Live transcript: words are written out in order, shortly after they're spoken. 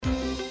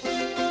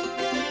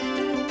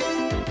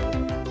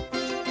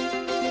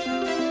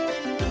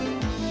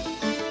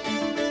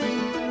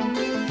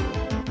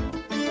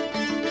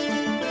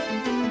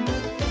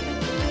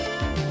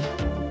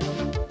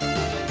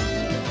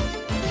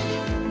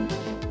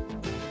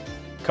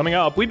Coming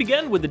up, we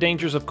begin with the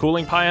dangers of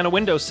cooling pie on a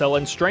windowsill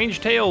and strange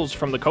tales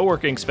from the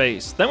co-working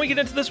space. Then we get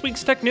into this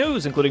week's tech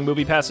news, including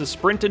MoviePass's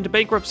sprint into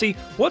bankruptcy,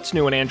 what's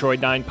new in Android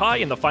 9 Pie,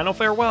 and the final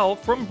farewell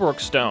from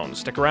Brookstone.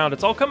 Stick around,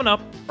 it's all coming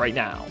up right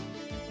now.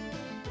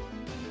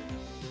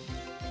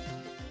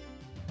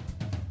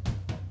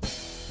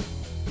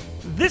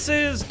 This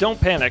is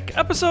Don't Panic,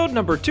 episode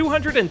number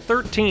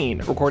 213,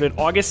 recorded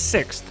August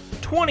 6th,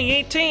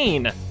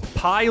 2018.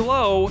 Pie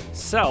low,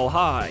 sell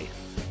high.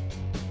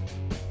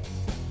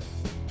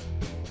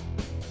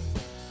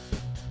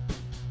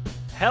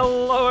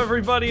 Hello,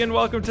 everybody, and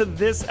welcome to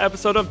this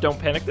episode of Don't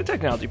Panic, the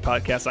technology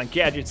podcast on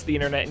gadgets, the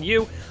internet, and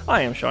you.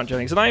 I am Sean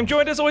Jennings, and I am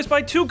joined, as always,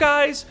 by two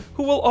guys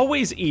who will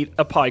always eat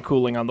a pie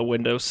cooling on the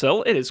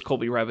windowsill. It is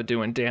Colby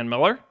Ravadu and Dan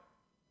Miller.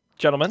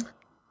 Gentlemen.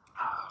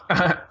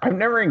 I've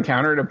never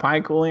encountered a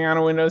pie cooling on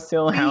a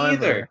windowsill. Me However,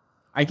 either.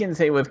 I can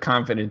say with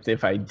confidence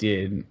if I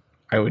did,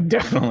 I would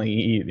definitely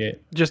eat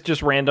it.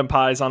 Just random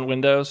pies on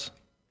windows?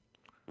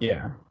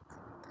 Yeah.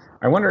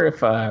 I wonder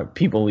if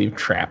people leave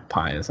trap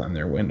pies on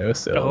their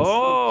windowsills.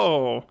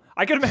 Oh,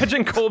 I can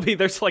imagine Colby,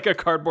 there's like a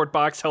cardboard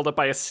box held up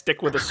by a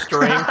stick with a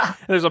string, and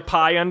there's a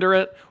pie under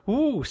it.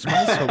 Ooh,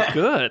 smells so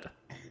good.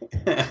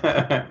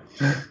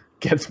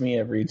 Gets me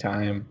every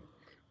time.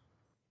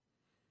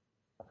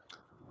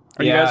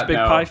 Are you guys big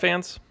pie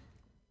fans?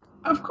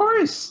 Of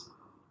course.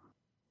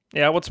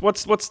 Yeah, what's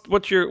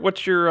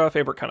your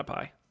favorite kind of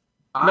pie?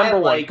 I Number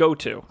one, like go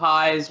to.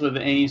 pies with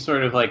any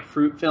sort of like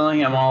fruit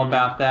filling. I'm all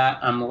about that.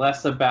 I'm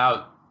less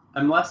about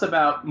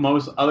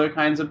most other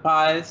kinds of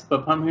pies,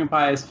 but pumpkin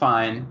pie is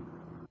fine.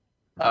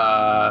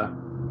 Yeah.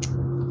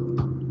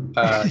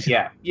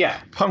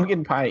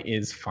 Pumpkin pie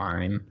is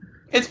fine.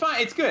 It's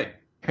fine. It's good.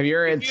 Have you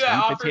ever had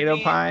sweet potato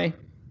pie?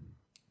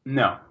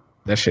 No.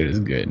 That shit is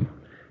good.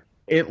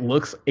 It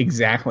looks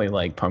exactly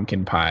like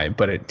pumpkin pie,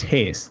 but it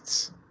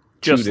tastes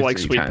just like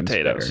sweet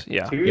potatoes. Better.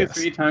 Yeah. 2 to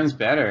 3 times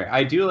better.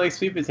 I do like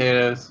sweet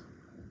potatoes.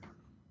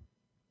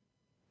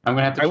 I'm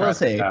gonna have to try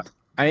this out.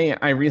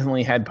 I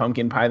recently had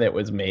pumpkin pie that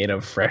was made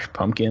of fresh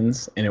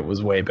pumpkins, and it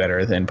was way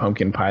better than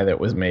pumpkin pie that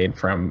was made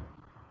from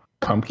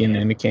pumpkin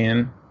in a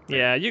can.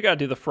 Yeah, you gotta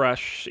do the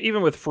fresh,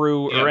 even with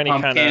fruit or any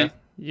kind of.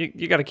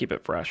 You gotta keep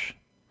it fresh.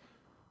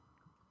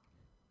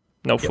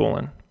 No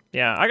fooling.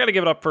 Yeah, I gotta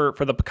give it up for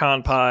the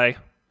pecan pie.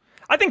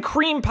 I think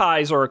cream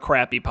pies are a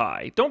crappy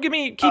pie. Don't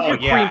keep your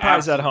cream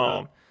pies at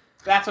home.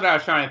 That's what I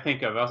was trying to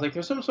think of. I was like,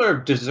 there's some sort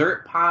of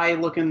dessert pie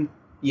looking.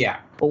 Yeah.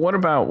 But what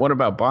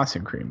about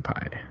Boston cream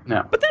pie?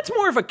 No. But that's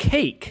more of a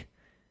cake.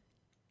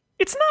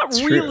 It's not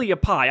really a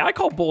pie. I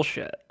call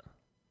bullshit.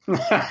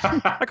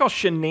 I call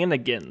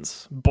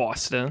shenanigans,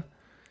 Boston.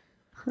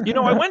 You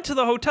know, I went to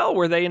the hotel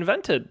where they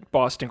invented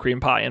Boston cream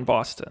pie in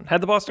Boston.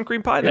 Had the Boston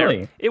cream pie there.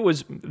 Really? It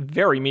was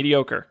very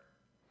mediocre.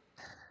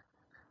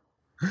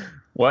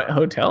 What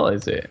hotel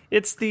is it?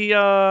 It's the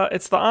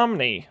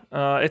Omni.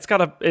 It's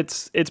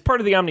part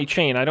of the Omni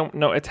chain. I don't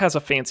know. It has a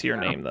fancier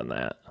name than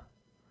that.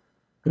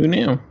 Who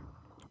knew?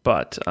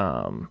 But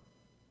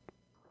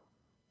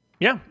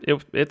yeah,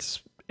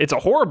 it's a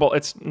horrible.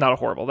 It's not a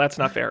horrible. That's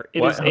not fair.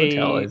 What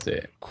hotel is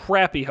it?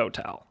 Crappy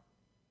hotel.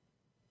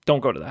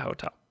 Don't go to that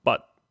hotel.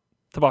 But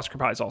the Boston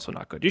cream pie is also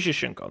not good. You just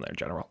shouldn't go in there in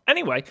general.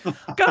 Anyway,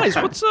 guys,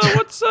 what's going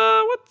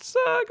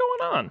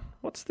on?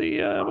 What's the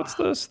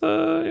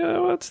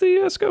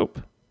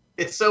scoop?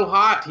 It's so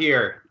hot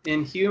here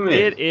and humid.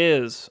 It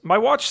is. My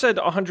watch said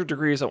 100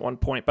 degrees at one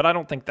point, but I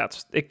don't think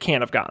it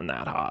can't have gotten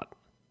that hot.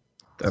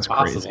 That's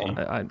possible.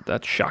 crazy.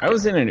 That's shocking. I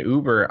was in an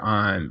Uber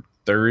on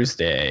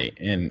Thursday,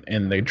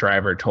 and the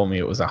driver told me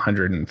it was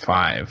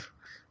 105,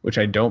 which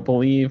I don't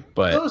believe.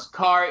 But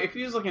if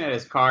he was looking at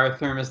his car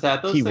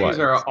thermostat, those things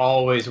are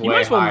always way higher. You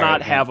might as well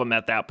not have them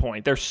at that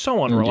point. They're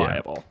so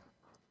unreliable. Yeah.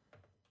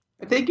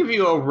 If they give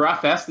you a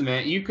rough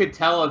estimate, you could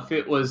tell if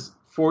it was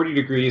 40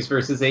 degrees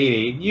versus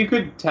 80. You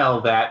could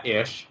tell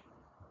that-ish.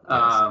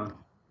 I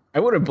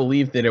would have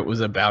believed that it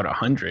was about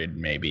 100,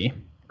 maybe,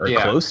 or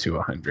close to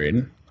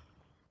 100.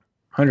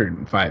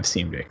 105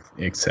 seemed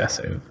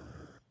excessive.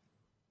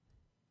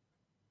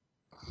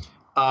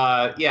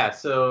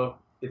 So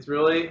it's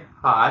really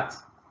hot.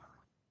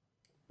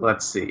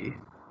 Let's see.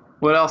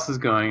 What else is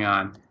going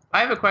on?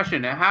 I have a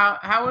question.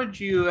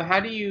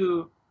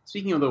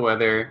 Speaking of the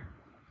weather,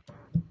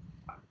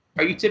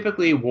 are you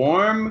typically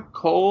warm,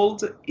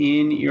 cold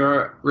in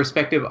your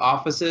respective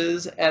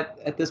offices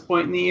at this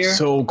point in the year?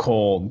 So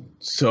cold.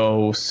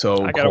 So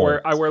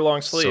cold. I wear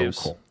long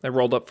sleeves. They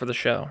rolled up for the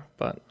show,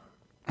 but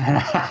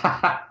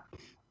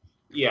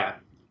yeah.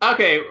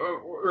 Okay,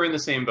 we're in the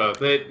same boat.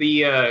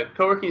 The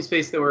co-working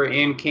space that we're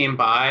in came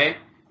by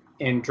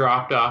and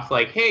dropped off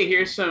like, hey,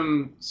 here's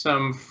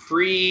some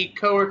free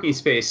co-working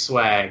space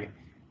swag.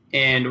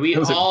 And we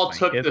all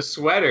took the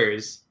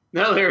sweaters.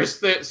 No, there's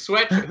the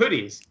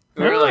hoodies.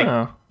 We were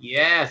like,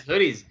 yes,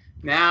 hoodies.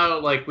 Now,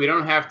 like, we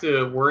don't have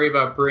to worry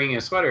about bringing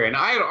a sweater in.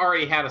 I had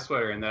already had a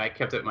sweater in that I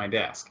kept at my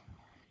desk.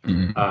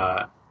 Mm-hmm.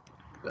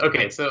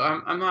 Okay, so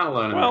I'm not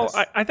alone in this.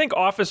 Well, I think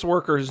office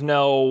workers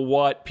know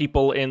what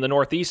people in the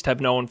Northeast have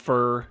known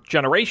for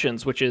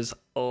generations, which is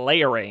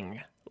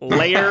layering.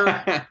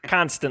 layer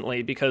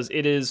constantly, because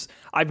it is,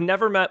 I've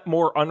never met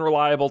more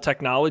unreliable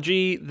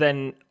technology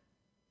than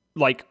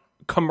like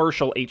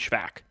commercial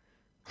HVAC.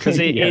 Because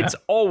it's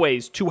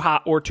always too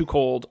hot or too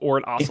cold, or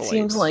it oscillates. It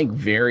seems like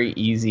very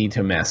easy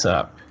to mess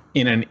up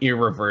in an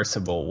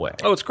irreversible way.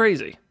 Oh, it's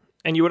crazy.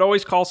 And you would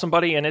always call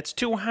somebody and it's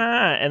too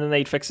hot, and then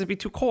they'd fix it, it'd be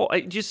too cold.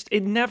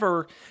 It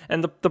never,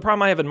 and the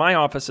problem I have in my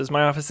office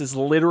is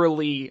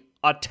literally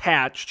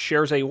attached,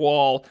 shares a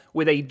wall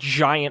with a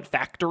giant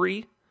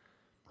factory.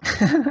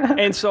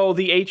 And so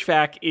the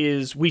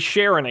HVAC we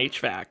share an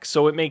HVAC,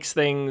 so it makes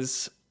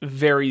things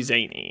very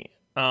zany.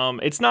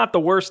 It's not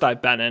the worst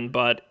I've been in,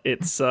 but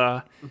it's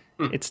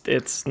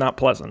not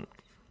pleasant.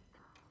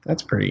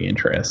 That's pretty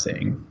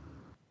interesting.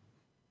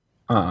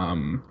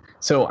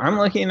 So I'm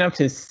lucky enough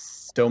to.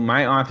 So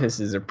my office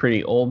is a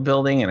pretty old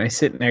building, and I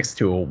sit next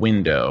to a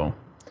window.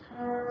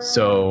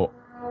 So.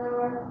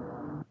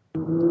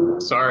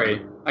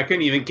 Sorry, I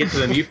couldn't even get to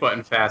the mute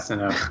button fast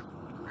enough.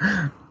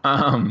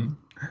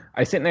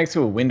 I sit next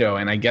to a window,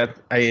 and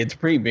it's a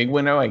pretty big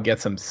window. I get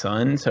some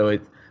sun, so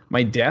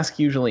my desk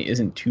usually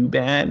isn't too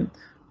bad.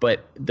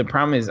 But the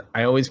problem is,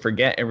 I always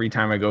forget every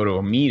time I go to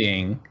a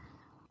meeting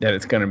that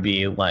it's going to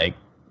be like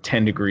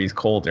 10 degrees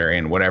colder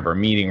in whatever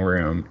meeting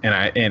room,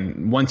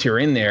 and once you're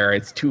in there,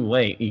 it's too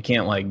late. You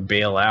can't like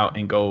bail out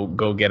and go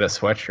get a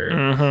sweatshirt.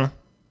 Mm-hmm.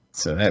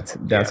 So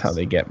that's how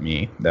they get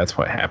me. That's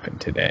what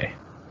happened today.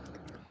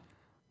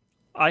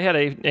 I had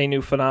a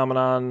new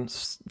phenomenon,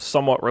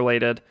 somewhat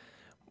related,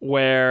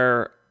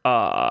 where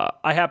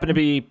I happened to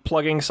be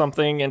plugging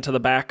something into the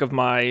back of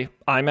my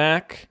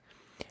iMac,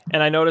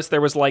 and I noticed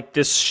there was like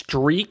this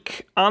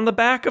streak on the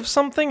back of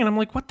something, and I'm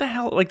like, what the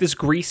hell? Like this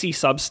greasy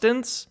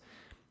substance.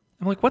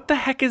 I'm like, what the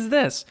heck is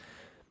this?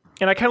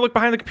 And I kind of look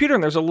behind the computer,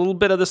 and there's a little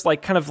bit of this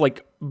like kind of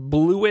like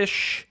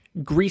bluish,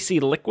 greasy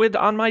liquid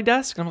on my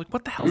desk. And I'm like,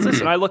 what the hell is this?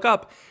 And I look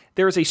up.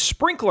 There is a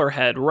sprinkler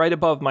head right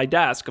above my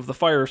desk of the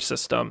fire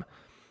system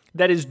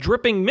that is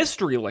dripping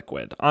mystery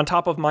liquid on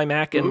top of my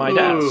Mac and my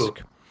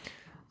desk.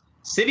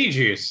 City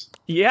juice.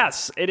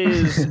 Yes, it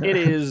is. It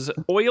is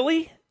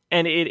oily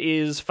and it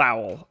is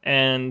foul.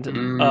 And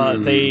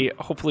they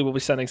hopefully will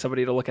be sending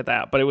somebody to look at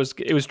that. But it was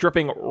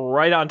dripping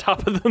right on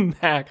top of the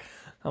Mac.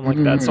 I'm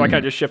like that. So I kind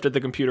of just shifted the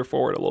computer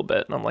forward a little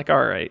bit, and I'm like,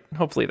 all right,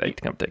 hopefully they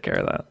can come take care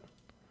of that.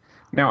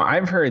 Now,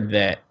 I've heard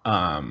that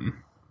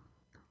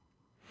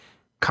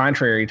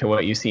contrary to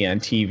what you see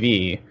on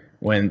TV,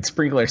 when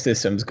sprinkler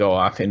systems go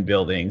off in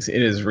buildings,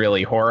 it is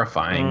really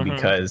horrifying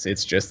because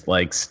it's just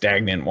like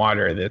stagnant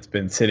water that's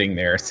been sitting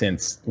there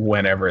since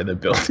whenever the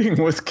building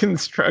was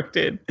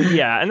constructed.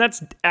 Yeah, and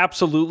that's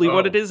absolutely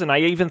what it is. And I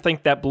even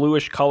think that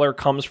bluish color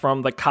comes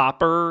from the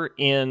copper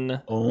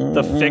in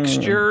the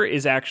fixture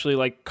is actually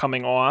like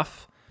coming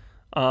off.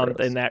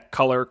 And that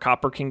color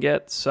copper can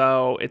get.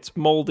 So it's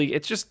moldy.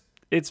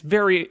 It's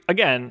very,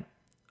 again,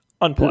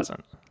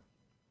 unpleasant.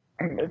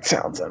 It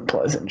sounds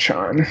unpleasant,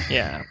 Sean.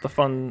 Yeah, the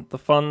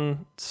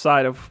fun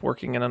side of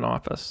working in an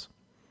office.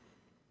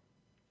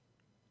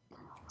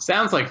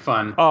 Sounds like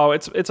fun. Oh,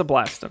 it's a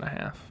blast and a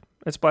half.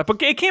 It's blast, but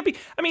it can't be.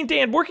 I mean,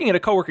 Dan, working in a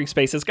co-working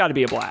space, it's got to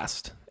be a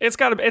blast. It's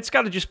got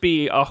to just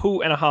be a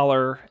hoot and a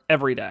holler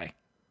every day.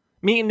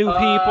 Meeting new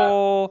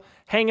people,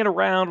 hanging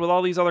around with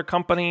all these other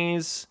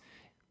companies,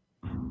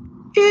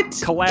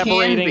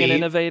 collaborating and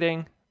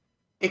innovating.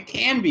 It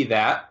can be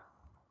that.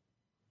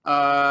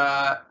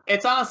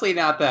 It's honestly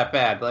not that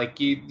bad. Like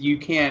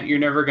you're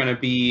never going to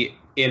be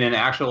in an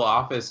actual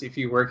office if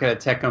you work at a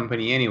tech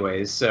company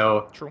anyways.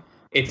 So True.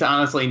 It's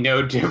honestly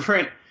no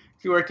different.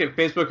 If you worked at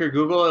Facebook or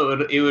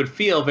Google, it would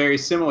feel very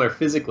similar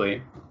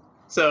physically.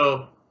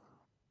 So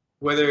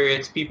whether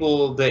it's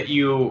people that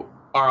you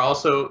are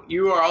also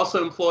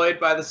employed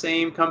by the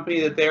same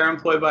company that they're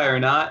employed by or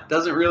not,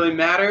 doesn't really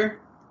matter.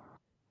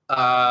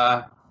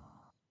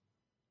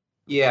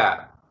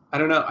 Yeah. I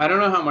don't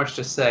know how much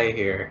to say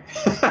here.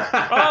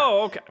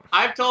 Oh, okay.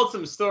 I've told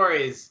some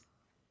stories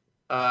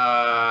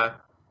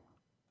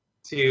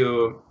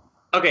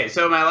Okay,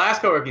 so my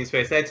last co-working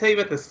space, did I tell you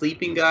about the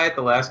sleeping guy at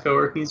the last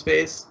co-working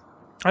space?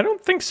 I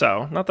don't think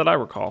so. Not that I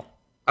recall.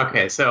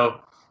 Okay, so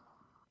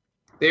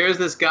there's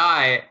this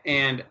guy,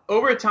 and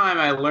over time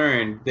I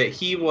learned that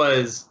he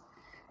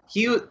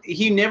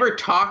never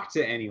talked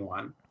to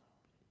anyone.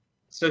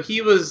 So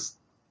he was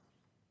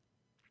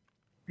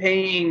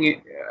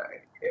paying...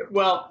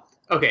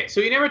 Okay,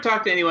 so he never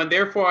talked to anyone.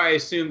 Therefore, I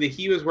assumed that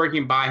he was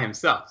working by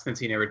himself since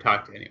he never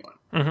talked to anyone.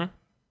 Mm-hmm.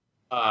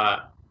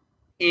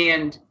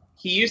 And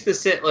he used to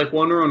sit like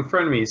one row in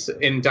front of me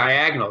in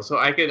diagonal, so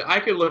I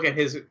could look at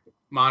his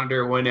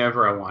monitor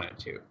whenever I wanted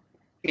to.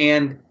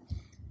 And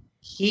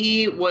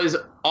he was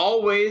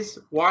always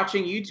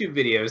watching YouTube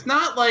videos,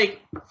 not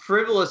like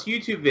frivolous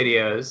YouTube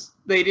videos.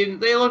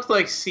 They looked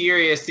like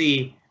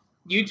seriously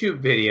YouTube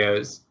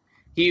videos.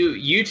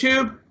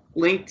 YouTube,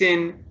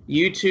 LinkedIn,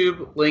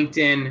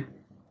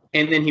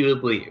 and then he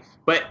would leave.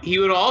 But he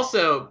would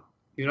also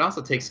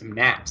take some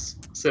naps.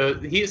 So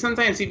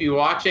sometimes he'd be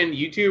watching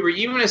YouTube or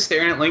even just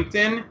staring at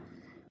LinkedIn,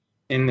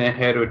 and the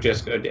head would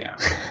just go down.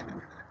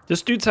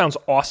 This dude sounds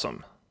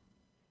awesome.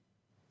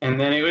 And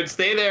then it would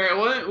stay there.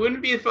 It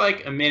wouldn't be for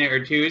like a minute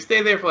or two. It would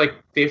stay there for like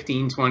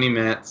 15, 20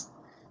 minutes.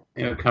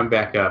 And it would come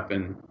back up.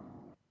 And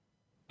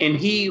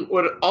he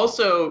would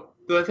also,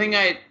 the thing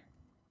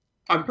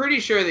I'm pretty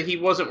sure that he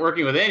wasn't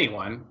working with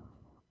anyone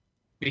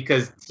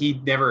because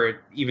he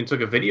never even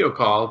took a video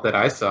call that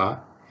I saw.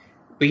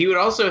 But he would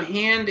also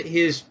hand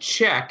his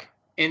check.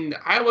 And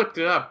I looked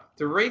it up.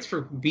 The rates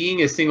for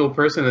being a single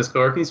person in this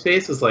co-working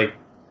space was like,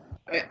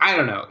 I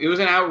don't know. It was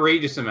an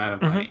outrageous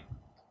amount of money.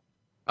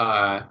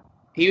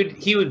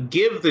 He would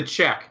give the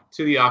check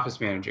to the office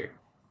manager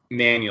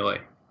manually,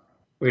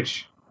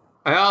 which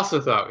I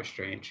also thought was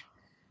strange.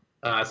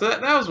 So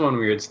that was one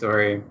weird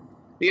story.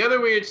 The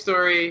other weird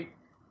story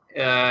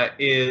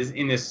is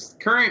in this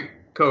current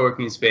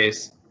co-working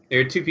space. There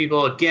are two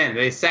people. Again,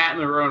 they sat in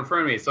the row in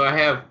front of me, so I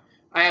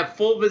have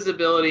full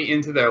visibility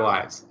into their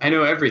lives. I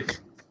know everything.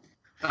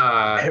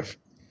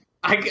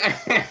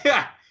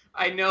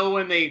 I know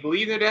when they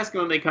leave their desk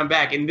and when they come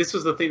back, and this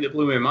was the thing that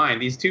blew my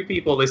mind. These two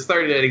people, they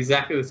started at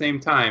exactly the same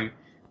time,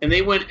 and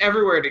they went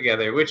everywhere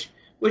together, which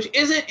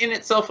isn't in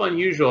itself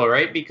unusual,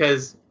 right?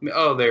 Because,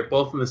 they're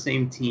both on the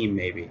same team,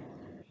 maybe.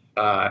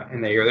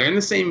 And they're in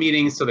the same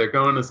meetings, so they're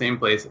going to the same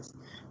places.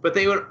 But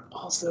they would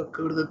also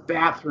go to the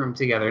bathroom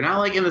together. Not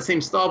like in the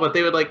same stall, but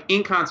they would like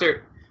in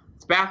concert.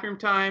 It's bathroom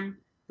time,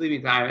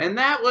 leaving time. And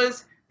that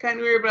was kind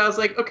of weird, but I was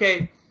like,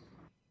 okay,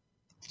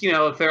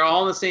 if they're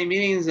all in the same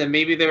meetings and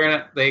maybe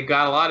they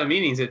got a lot of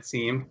meetings, it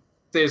seemed,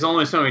 there's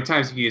only so many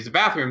times you can use the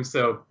bathroom,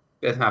 so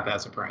that's not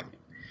that surprising.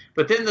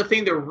 But then the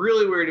thing that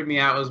really weirded me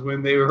out was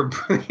when they were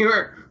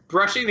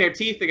brushing their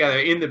teeth together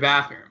in the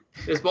bathroom.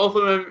 There's both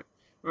of them,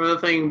 the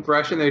thing,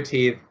 brushing their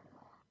teeth,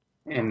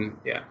 and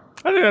yeah.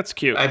 I think that's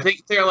cute. I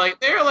think they're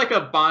like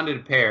a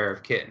bonded pair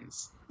of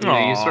kittens.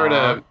 You sort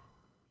of,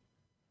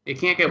 you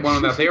can't get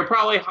one without. They were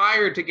probably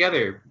hired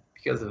together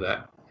because of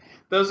that.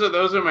 Those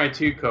are my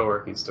two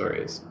co-working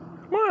stories.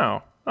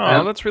 Wow.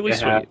 Oh, that's really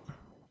sweet. I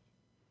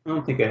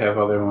don't think I have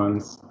other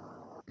ones.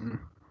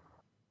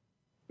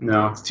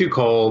 No, it's too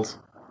cold.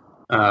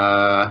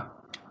 Yeah,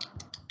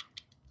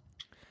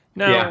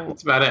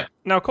 that's about it.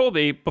 Now,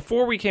 Colby,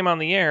 before we came on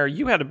the air,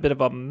 you had a bit of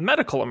a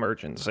medical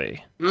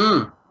emergency.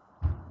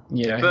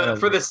 Yeah.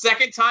 For the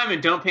second time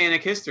in Don't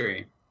Panic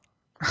history.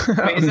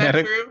 Wait, is that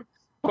true?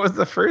 What was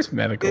the first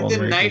medical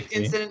emergency? Did the knife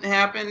incident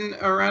happen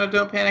around a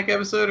Don't Panic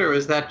episode, or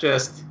was that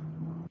just...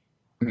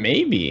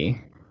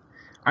 Maybe.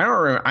 I don't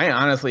remember.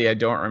 I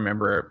don't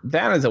remember.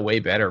 That is a way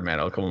better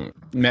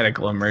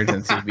medical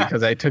emergency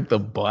because I took the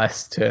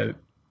bus to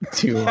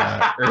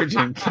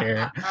urgent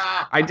care.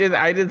 I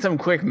did some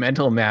quick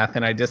mental math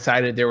and I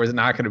decided there was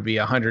not going to be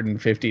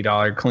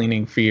 $150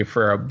 cleaning fee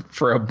for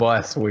a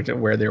bus,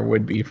 where there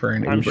would be for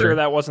an Uber. I'm sure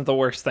that wasn't the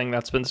worst thing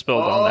that's been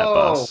spilled on that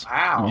bus.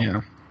 Wow.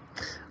 Yeah.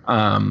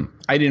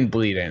 I didn't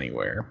bleed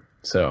anywhere,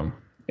 so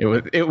it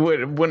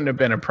wouldn't have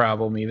been a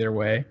problem either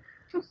way.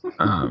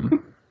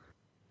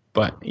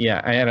 But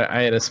yeah, I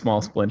had a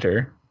small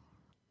splinter.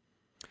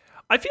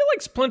 I feel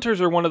like splinters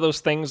are one of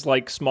those things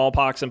like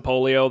smallpox and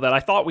polio that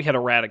I thought we had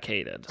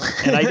eradicated,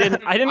 and I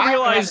didn't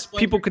realize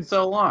people could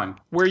so long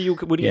where you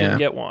would even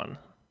get one.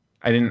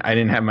 I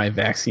didn't have my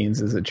vaccines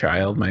as a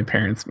child. My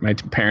parents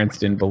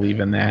didn't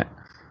believe in that.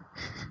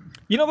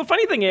 The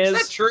funny thing is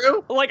that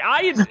true? Like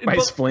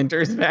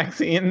splinters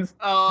vaccines.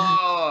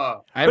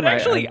 Oh, but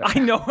actually, I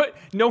know it.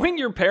 Knowing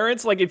your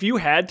parents, like if you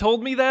had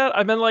told me that,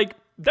 I've been like,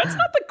 that's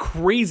not the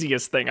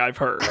craziest thing I've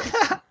heard.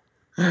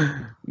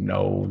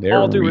 No, they're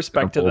all due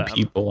respect to them.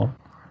 People.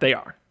 They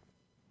are.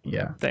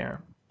 Yeah, they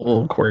are a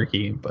little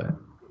quirky, but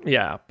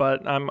yeah.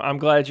 But I'm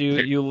glad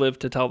you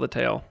lived to tell the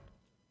tale.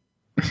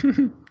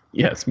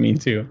 Yes, me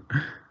too.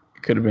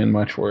 Could have been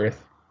much worse.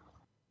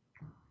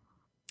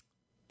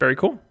 Very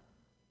cool.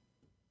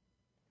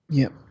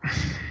 Yep.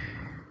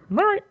 All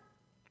right.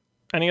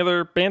 Any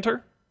other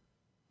banter?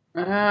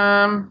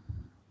 No.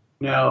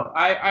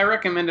 I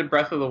recommended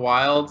Breath of the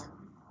Wild,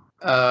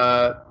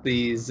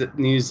 the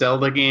new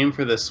Zelda game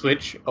for the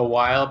Switch a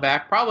while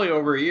back, probably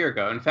over a year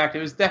ago. In fact, it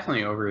was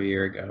definitely over a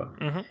year ago.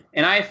 Mm-hmm.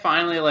 And I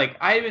finally,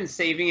 I've been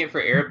saving it for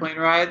airplane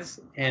rides,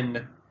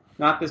 and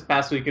not this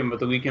past weekend, but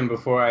the weekend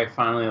before, I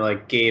finally,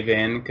 gave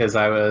in because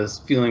I was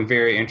feeling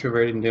very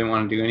introverted and didn't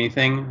want to do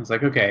anything. I was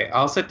like, okay,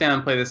 I'll sit down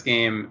and play this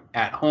game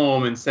at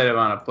home instead of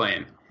on a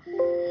plane.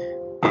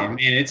 And,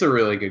 man, it's a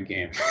really good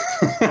game.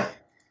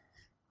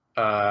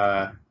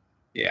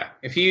 Yeah,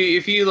 if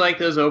you like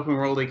those open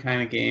worldy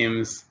kind of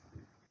games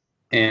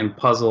and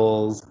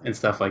puzzles and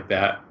stuff like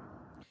that.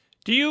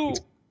 Do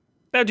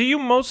you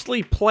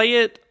mostly play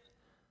it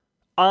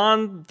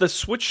on the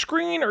Switch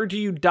screen, or do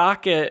you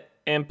dock it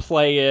and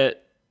play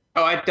it?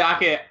 Oh, I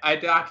dock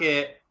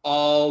it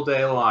all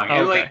day long.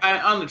 Okay.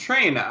 And on the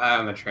train.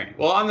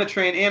 Well, on the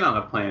train and on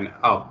a plane.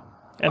 On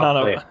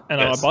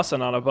a bus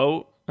and on a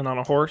boat and on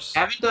a horse. I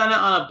haven't done it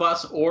on a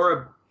bus or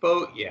a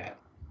boat yet,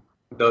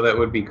 though that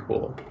would be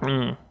cool.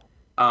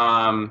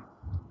 What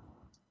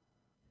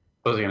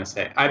was I gonna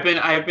say? I've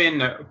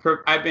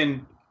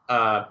been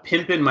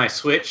pimping my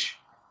Switch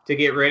to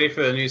get ready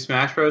for the new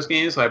Smash Bros.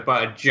 Game, so I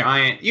bought a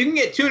giant. You can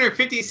get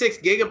 256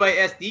 gigabyte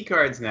SD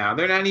cards now.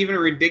 They're not even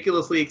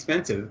ridiculously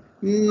expensive.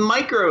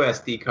 Micro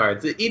SD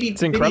cards.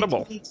 It's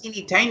incredible.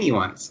 Teeny tiny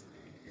ones.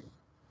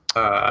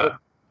 I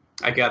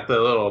got the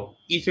little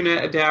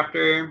Ethernet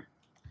adapter.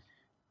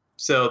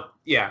 So,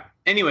 yeah.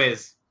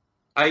 Anyways,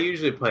 I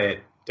usually play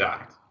it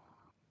docked.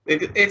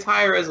 It's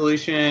higher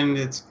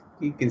resolution.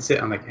 You can sit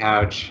on the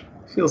couch.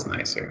 It feels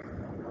nicer.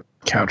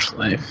 Couch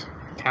life.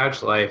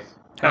 Couch life.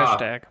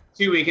 Hashtag.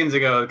 2 weekends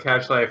ago,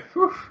 couch life.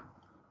 Whew,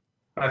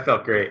 I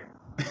felt great.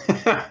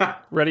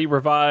 Ready,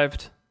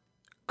 revived,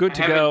 good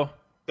to go.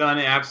 Done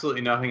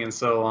absolutely nothing in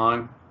so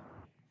long.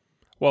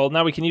 Well,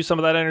 now we can use some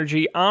of that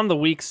energy on the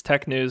week's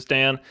tech news,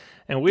 Dan.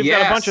 And we've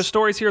got a bunch of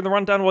stories here in the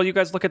rundown. While you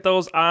guys look at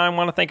those, I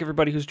want to thank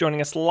everybody who's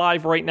joining us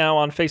live right now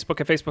on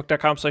Facebook at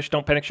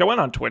facebook.com/Don'tPanicShow and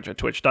on Twitch at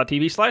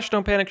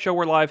twitch.tv/Don'tPanicShow.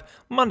 We're live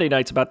Monday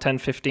nights about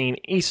 10:15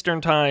 Eastern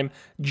Time.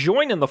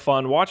 Join in the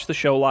fun, watch the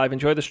show live,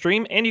 enjoy the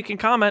stream, and you can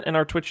comment in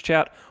our Twitch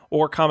chat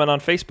or comment on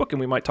Facebook, and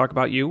we might talk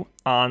about you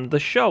on the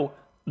show,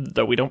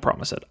 though we don't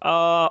promise it.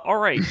 All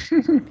right.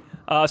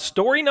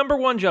 Story number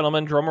one,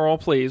 gentlemen. Drum roll,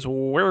 please.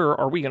 Where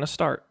are we going to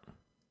start?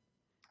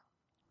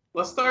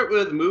 Let's start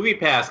with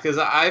MoviePass, because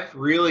I've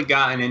really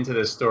gotten into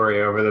this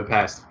story over the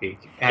past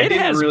week. I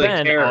didn't really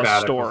care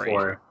about it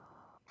before.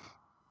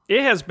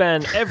 It has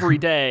been every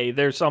day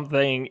there's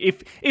something.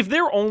 If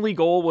their only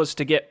goal was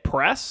to get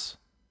press,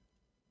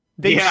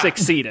 they've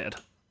succeeded.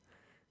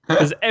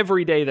 Because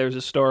every day there's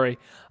a story.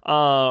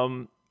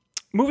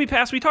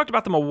 MoviePass, we talked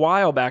about them a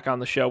while back on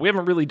the show. We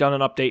haven't really done an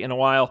update in a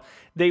while.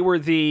 They were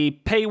the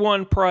pay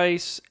one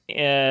price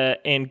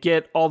and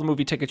get all the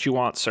movie tickets you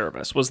want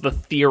service, was the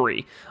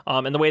theory.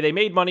 And the way they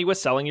made money was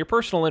selling your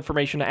personal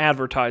information to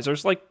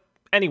advertisers, like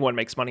anyone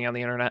makes money on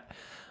the internet.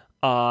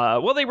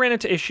 Well, they ran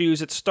into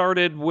issues. It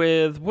started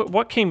with,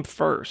 what came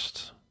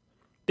first?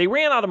 They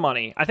ran out of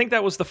money. I think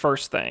that was the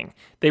first thing.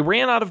 They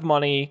ran out of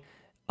money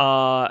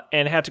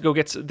and had to go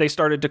they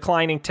started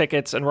declining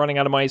tickets and running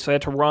out of money, so they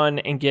had to run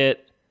and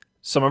get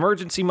some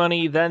emergency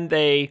money. Then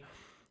they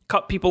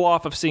cut people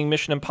off of seeing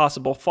Mission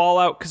Impossible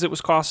Fallout because it was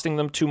costing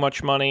them too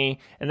much money,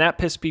 and that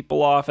pissed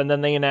people off. And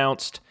then they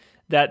announced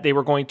that they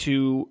were going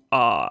to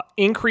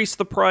increase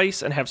the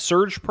price and have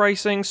surge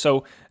pricing,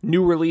 so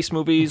new release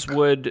movies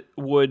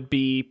would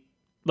be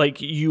like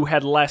you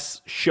had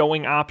less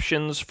showing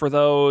options for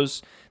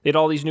those. They had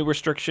all these new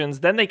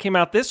restrictions. Then they came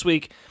out this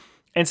week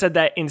and said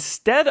that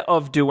instead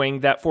of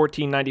doing that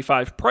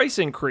 $14.95 price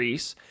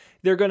increase,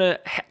 they're going to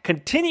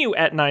continue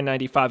at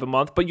 $9.95 a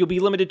month, but you'll be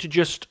limited to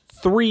just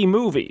 3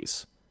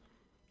 movies,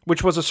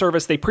 which was a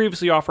service they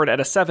previously offered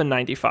at a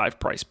 $7.95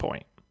 price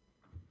point.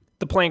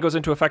 The plan goes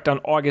into effect on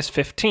August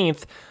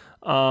 15th.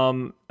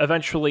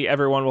 Eventually,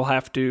 everyone will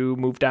have to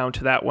move down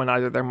to that when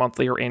either their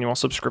monthly or annual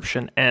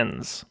subscription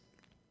ends.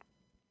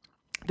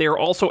 They are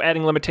also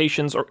adding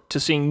limitations to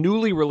seeing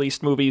newly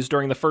released movies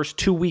during the first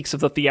 2 weeks of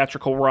the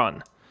theatrical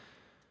run.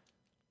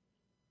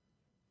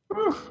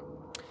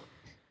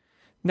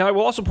 Now, I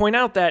will also point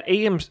out that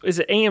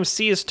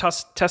AMC is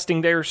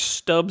testing their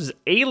Stubs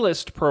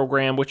A-List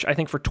program, which I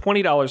think for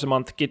 $20 a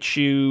month gets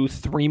you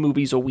 3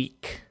 movies a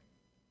week.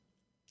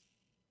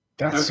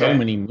 That's so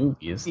many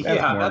movies.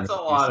 That's a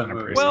lot of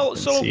movies. Well,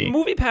 so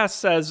MoviePass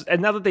says,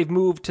 and now that they've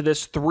moved to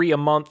this 3 a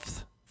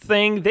month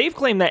thing, they've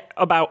claimed that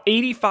about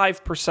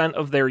 85%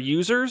 of their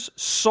users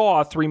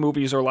saw 3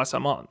 movies or less a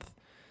month.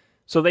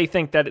 So they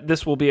think that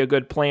this will be a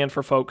good plan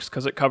for folks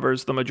because it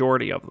covers the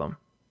majority of them.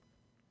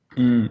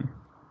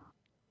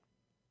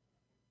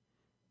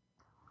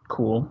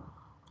 Cool.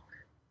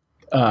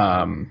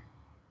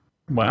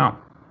 Wow.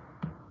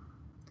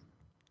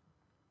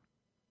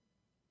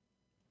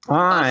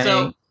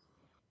 I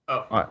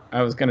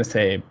was going to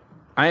say,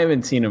 I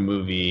haven't seen a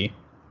movie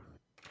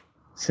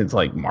since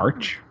like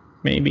March,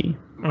 maybe.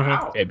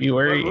 Wow.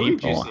 February,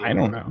 April. I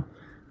don't know.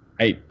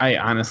 I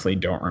honestly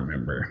don't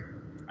remember.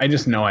 I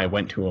just know I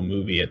went to a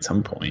movie at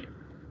some point.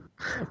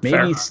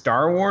 Maybe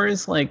Star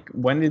Wars? Like,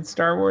 when did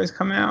Star Wars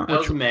come out? That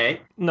was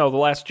May. No, The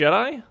Last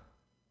Jedi?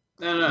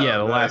 No. Yeah,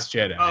 The Last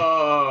Jedi.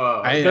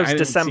 I There's didn't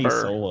December.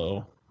 see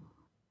Solo.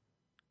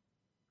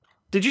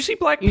 Did you see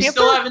Black Panther? You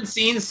still haven't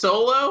seen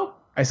Solo?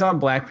 I saw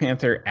Black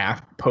Panther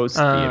post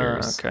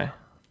theaters. Okay.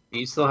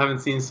 You still haven't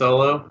seen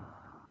Solo?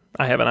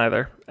 I haven't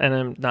either, and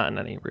I'm not in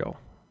any real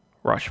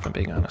rush, if I'm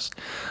being honest.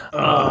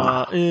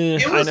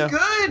 It was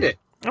good.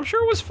 I'm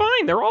sure it was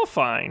fine. They're all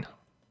fine.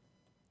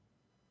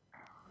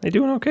 They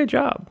do an okay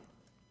job.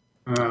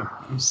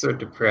 I'm so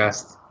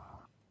depressed.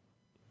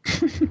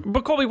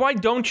 But Colby, why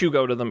don't you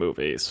go to the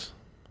movies?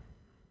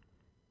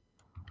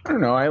 I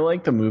don't know. I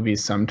like the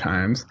movies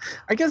sometimes.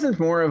 I guess it's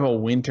more of a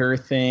winter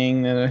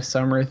thing than a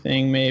summer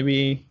thing,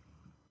 maybe.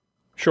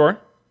 Sure.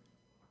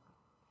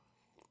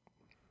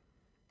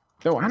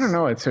 Though, I don't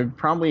know. It's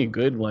probably a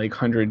good,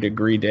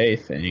 100-degree day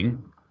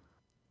thing.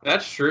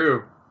 That's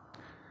true.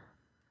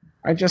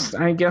 I guess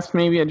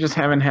maybe I just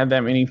haven't had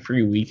that many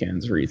free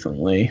weekends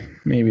recently.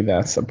 Maybe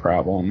that's the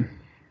problem.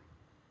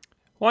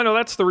 Well, I know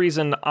that's the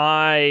reason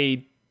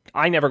I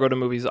never go to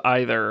movies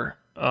either.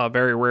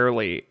 very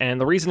rarely. And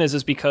the reason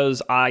is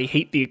because I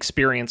hate the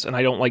experience and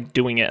I don't like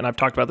doing it. And I've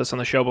talked about this on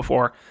the show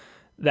before,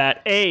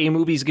 that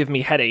movies give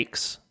me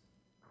headaches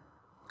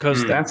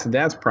because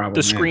that's problematic.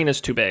 the screen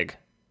is too big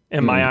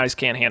and my eyes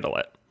can't handle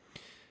it.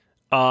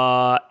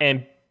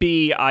 And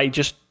B, I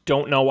just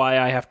don't know why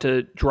I have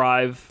to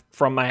drive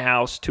from my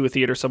house to a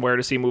theater somewhere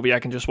to see a movie I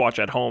can just watch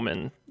at home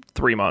in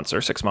 3 months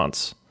or 6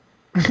 months.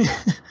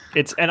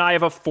 And I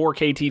have a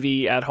 4K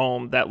TV at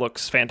home that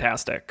looks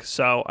fantastic.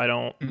 So I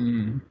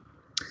don't,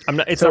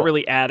 it's not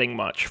really adding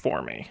much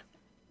for me.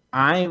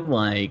 I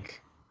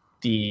like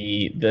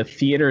the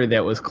theater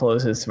that was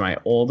closest to my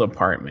old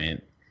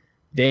apartment.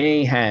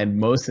 They had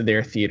most of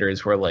their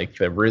theaters were like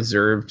the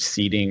reserved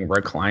seating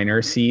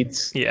recliner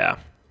seats. Yeah.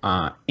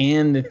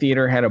 And the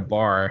theater had a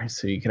bar,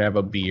 so you could have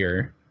a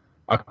beer,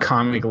 a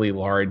comically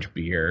large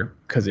beer,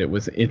 because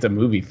it's a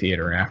movie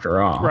theater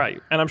after all.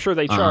 Right. And I'm sure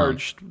they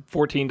charged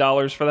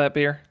 $14 for that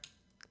beer.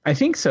 I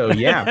think so,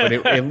 yeah. But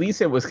at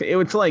least it was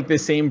like the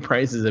same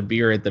price as a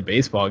beer at the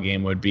baseball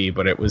game would be,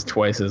 but it was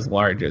twice as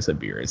large as a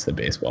beer as the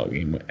baseball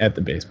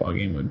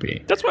game would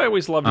be. That's what I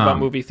always loved about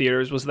movie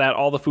theaters was that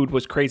all the food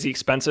was crazy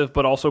expensive,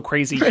 but also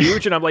crazy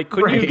huge. And I'm like,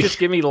 couldn't you just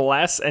give me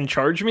less and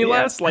charge me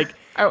less? Like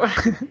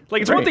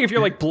it's one thing if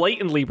you're like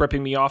blatantly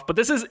ripping me off, but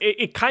this is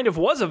it kind of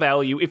was a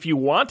value if you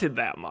wanted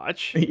that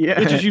much.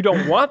 Yeah. It's just you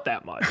don't want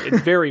that much.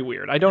 It's very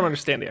weird. I don't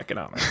understand the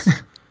economics.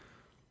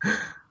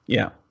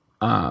 Yeah.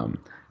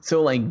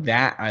 So like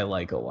that I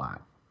like a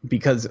lot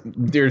because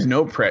there's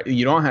no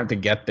you don't have to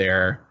get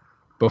there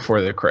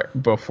before the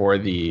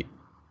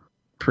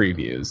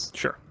previews.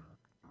 Sure.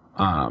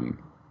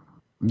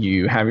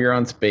 You have your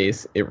own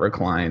space, it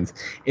reclines.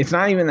 It's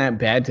not even that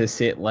bad to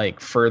sit like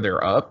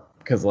further up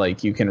because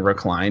like you can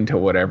recline to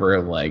whatever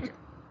like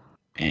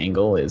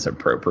angle is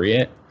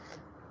appropriate.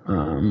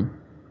 So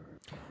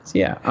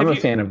yeah, I'm a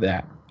fan of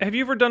that. Have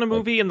you ever done a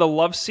movie in the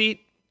love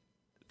seat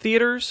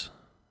theaters?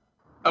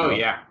 Oh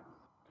yeah.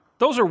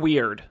 Those are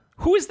weird.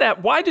 Who is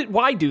that? Why do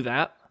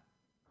that?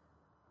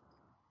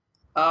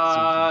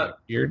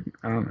 Weird.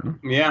 I don't know.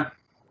 Yeah.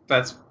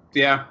 That's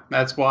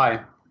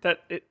why.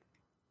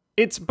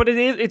 It's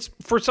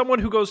for someone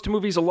who goes to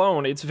movies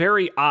alone, it's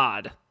very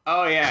odd.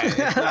 Oh yeah, it's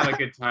not a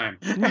good time.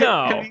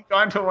 No. Have you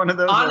gone to one of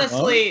those?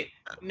 Honestly,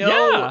 no.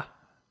 Yeah.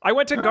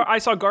 I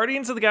saw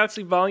Guardians of the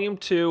Galaxy Volume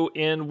 2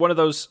 in one of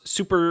those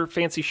super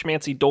fancy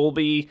schmancy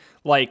Dolby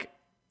like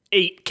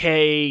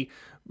 8K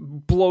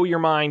blow your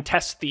mind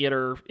test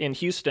theater in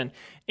Houston,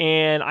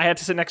 and I had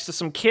to sit next to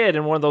some kid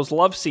in one of those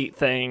love seat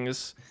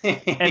things,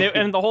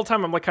 and the whole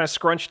time I'm like kind of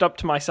scrunched up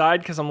to my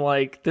side because I'm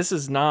like, this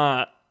is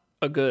not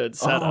a good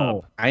setup.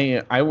 Oh,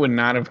 I would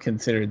not have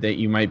considered that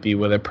you might be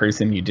with a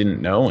person you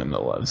didn't know in the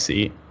love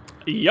seat.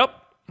 Yep.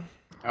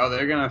 Oh,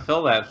 they're gonna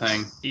fill that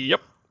thing.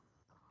 Yep.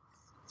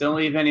 Don't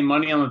leave any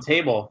money on the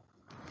table.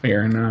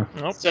 Fair enough.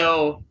 Nope.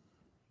 So,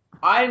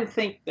 I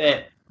think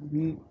that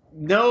I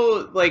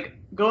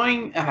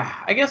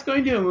guess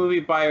going to a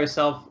movie by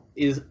yourself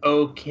is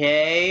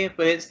okay,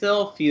 but it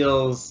still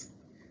feels.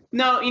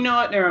 No, you know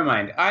what? Never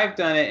mind. I've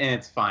done it and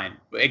it's fine,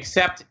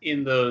 except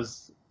in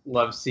those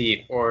love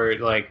seat or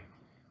like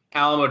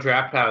Alamo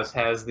Drafthouse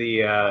has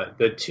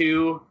the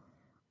two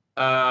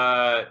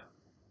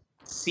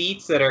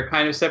seats that are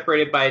kind of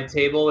separated by a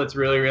table that's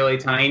really, really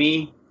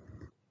tiny,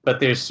 but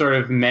they're sort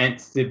of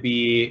meant to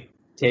be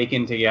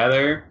taken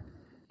together.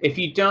 If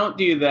you don't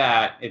do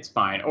that, it's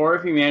fine. Or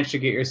if you manage to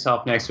get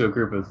yourself next to a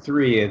group of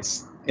 3,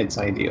 it's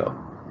ideal.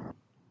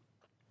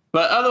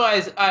 But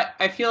otherwise,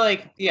 I feel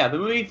like, yeah, the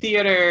movie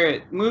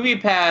theater, Movie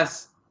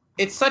Pass,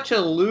 it's such a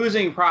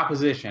losing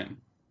proposition.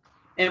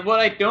 And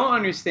what I don't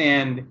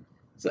understand,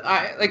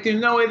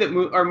 there's no way that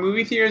our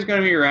movie theater is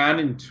going to be around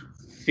in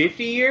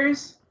 50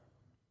 years?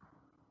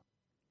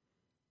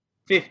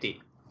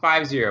 50.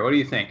 50. What do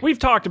you think? We've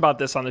talked about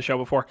this on the show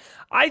before.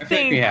 I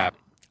think we have.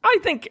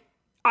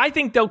 I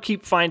think they'll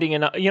keep finding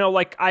enough. You know,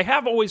 like I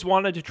have always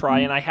wanted to try,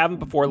 and I haven't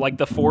before, like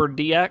the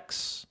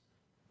 4DX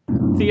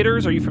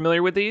theaters. Are you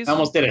familiar with these? I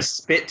almost did a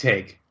spit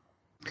take.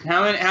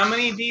 How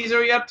many Ds are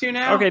we up to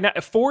now? Okay, now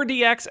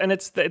 4DX, and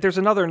there's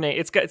another name.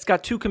 It's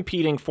got 2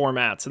 competing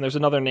formats, and there's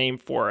another name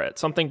for it.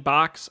 Something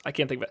box. I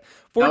can't think of it.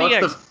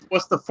 4DX.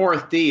 What's the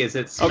 4th D? Is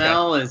it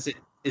smell? Okay.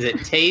 Is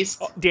it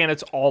taste? Dan,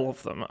 it's all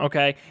of them.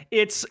 Okay,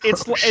 it's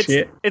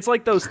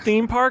like those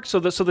theme parks. So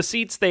the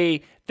seats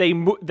they're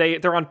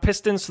on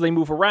pistons, so they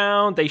move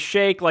around, they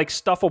shake, like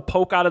stuff will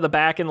poke out of the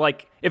back, and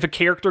like if a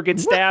character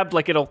gets stabbed,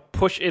 like it'll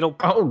push on your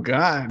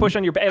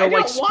back.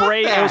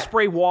 It'll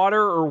spray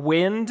water or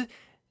wind.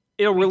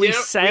 It'll release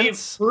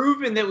scents. We've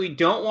proven that we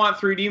don't want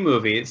 3D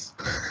movies,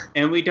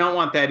 and we don't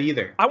want that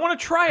either. I want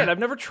to try it. I've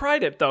never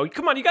tried it, though.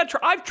 Come on, you got to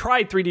try. I've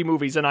tried 3D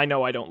movies, and I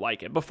know I don't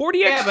like it. But 4DX...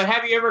 Yeah, but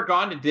have you ever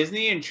gone to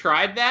Disney and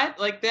tried that?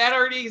 Like, that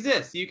already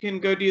exists. You can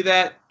go do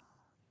that.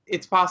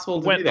 It's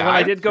possible to do that. When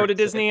I did go to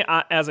Disney,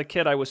 as a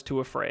kid, I was too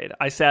afraid.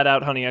 I sat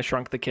out Honey, I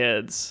Shrunk the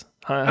Kids.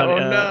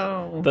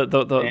 No.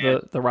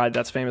 The ride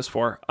that's famous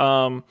for.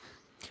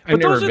 I've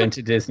never been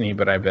to Disney,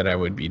 but I bet I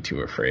would be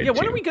too afraid. Yeah,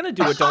 when are we going to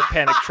do a Don't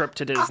Panic trip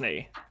to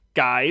Disney?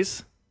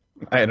 Guys?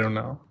 I don't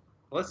know.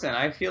 Listen,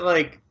 I feel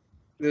like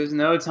there's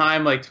no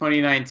time like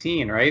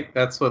 2019, right?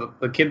 That's what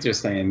the kids are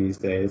saying these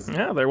days.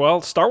 Yeah,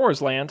 they're Star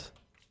Wars land,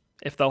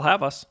 if they'll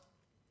have us.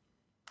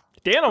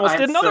 Dan almost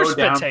did another so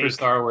spit down take. For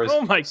Star Wars,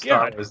 oh my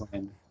Star god! Wars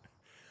land.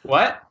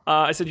 What?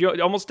 I said you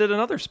almost did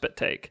another spit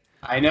take.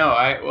 I know.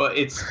 Well,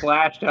 it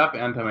splashed up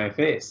onto my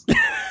face.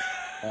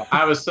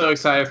 I was so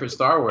excited for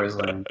Star Wars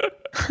land.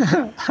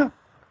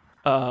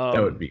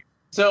 That would be.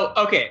 So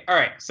okay, all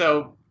right.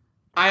 So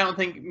I don't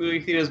think movie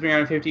theaters will be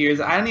around in 50 years.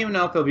 I don't even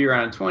know if they'll be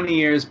around in 20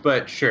 years,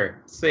 but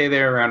sure, say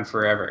they're around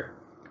forever.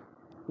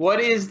 What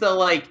is the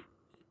like?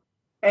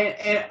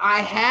 And I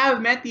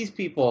have met these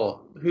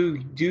people who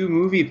do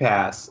Movie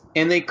Pass,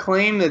 and they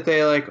claim that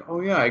they like,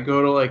 oh yeah, I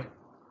go to like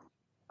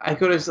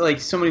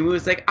so many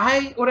movies. Like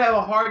I would have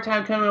a hard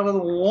time coming up with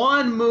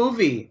one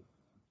movie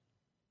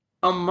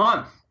a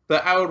month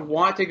that I would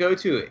want to go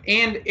to.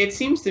 And it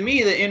seems to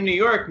me that in New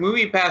York,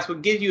 Movie Pass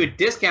would give you a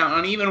discount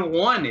on even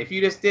one. If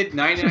you just did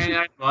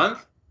 $9.99 a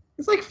month,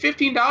 it's like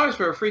 $15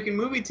 for a freaking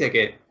movie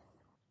ticket.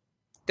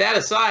 That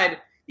aside,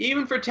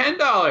 even for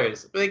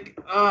 $10, like,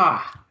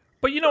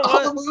 But you know all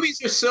what? the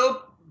movies are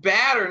so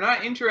bad or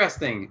not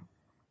interesting.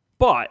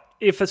 But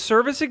if a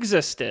service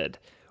existed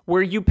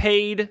where you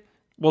paid,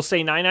 we'll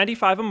say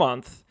 $9.95 a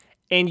month,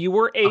 and you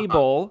were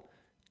able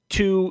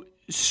to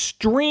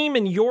stream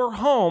in your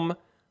home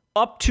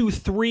up to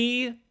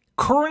 3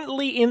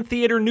 currently in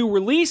theater new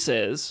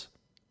releases,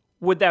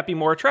 would that be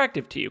more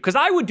attractive to you? Because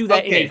I would do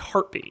that in a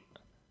heartbeat.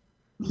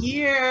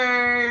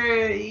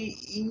 Yeah.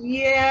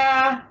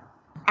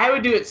 I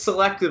would do it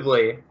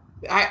selectively.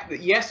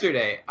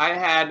 Yesterday, I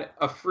had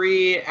a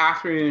free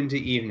afternoon to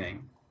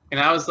evening, and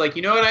I was like,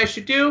 you know what I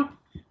should do?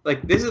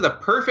 Like, this is the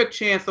perfect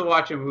chance to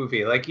watch a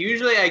movie. Like,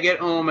 usually I get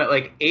home at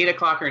like 8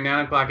 o'clock or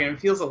 9 o'clock, and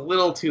it feels a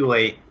little too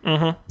late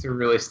to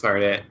really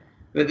start it.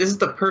 But this is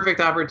the perfect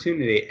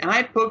opportunity. And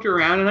I poked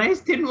around, and I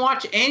just didn't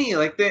watch any.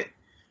 Like, that.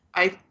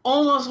 I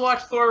almost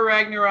watched Thor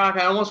Ragnarok.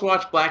 I almost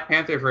watched Black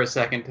Panther for a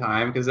second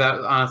time, because that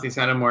honestly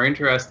sounded more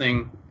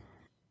interesting.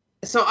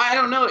 So I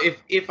don't know if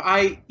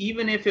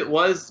it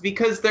was,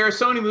 because there are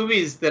so many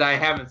movies that I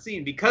haven't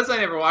seen, because I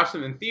never watched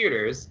them in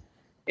theaters.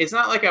 It's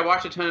not like I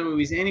watch a ton of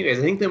movies anyways.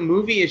 I think the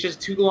movie is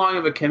just too long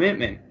of a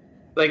commitment.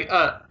 Like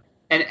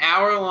an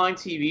hour-long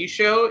TV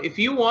show, if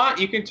you want,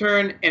 you can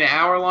turn an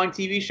hour-long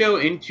TV show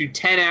into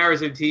 10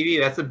 hours of TV.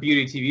 That's the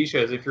beauty of TV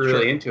shows if you're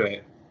really into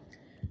it.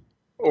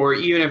 Or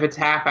even if it's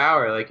half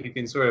hour, like you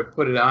can sort of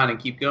put it on and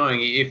keep going.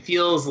 It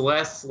feels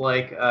less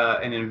like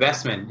an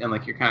investment and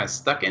like you're kind of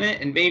stuck in it.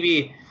 And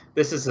maybe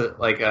this is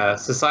a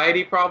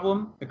society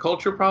problem, a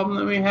culture problem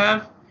that we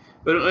have.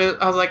 But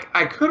I was like,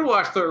 I could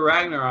watch Thor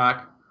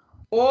Ragnarok,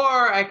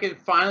 or I could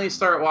finally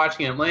start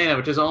watching Atlanta,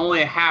 which is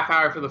only a half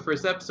hour for the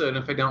first episode. And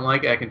if I don't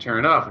like it, I can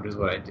turn it off, which is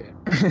what I did.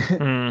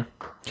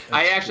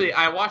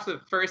 I watched the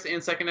first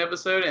and second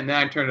episode, and then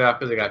I turned it off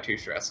because it got too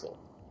stressful.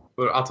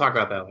 But I'll talk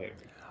about that later.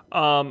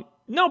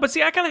 No, but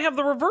see, I kind of have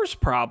the reverse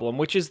problem,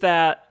 which is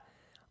that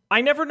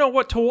I never know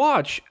what to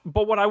watch.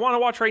 But what I want to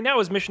watch right now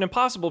is Mission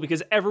Impossible,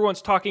 because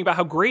everyone's talking about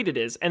how great it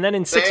is. And then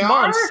in 6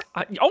 months,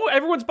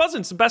 everyone's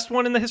buzzing. It's the best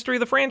one in the history of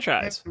the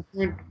franchise.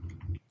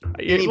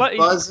 Any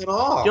buzz at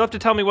all. You'll have to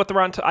tell me what the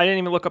round. I didn't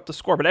even look up the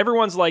score, but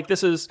everyone's like,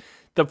 "This is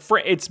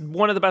it's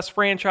one of the best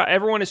franchise."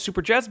 Everyone is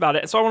super jazzed about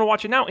it, so I want to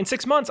watch it now. In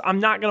 6 months, I'm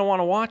not going to want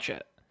to watch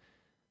it.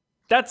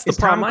 That's the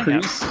problem I have. Is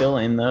Tom Cruise still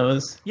in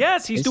those?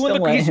 Yes, he's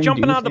He's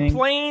jumping out of the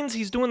planes.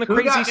 He's doing the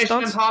crazy stunts. Who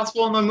got Mission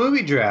Impossible in the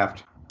movie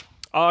draft?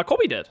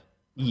 Colby did.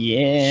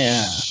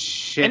 Yeah.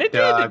 Shit, and it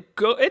did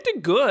good.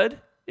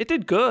 It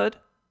did good.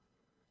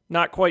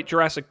 Not quite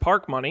Jurassic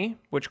Park money,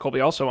 which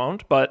Colby also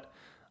owned, but.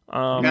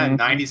 Got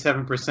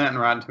 97% in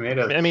Rotten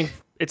Tomatoes. I mean,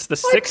 it's the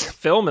 6th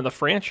film in the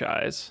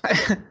franchise.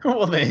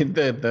 Well,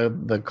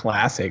 the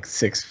classic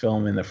 6th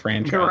film in the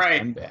franchise. Right.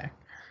 Comeback.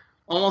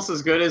 Almost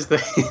as good as the.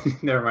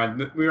 Never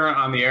mind. We weren't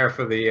on the air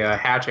for the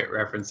Hatchet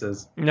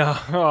references. No.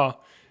 Oh.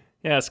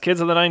 Yes,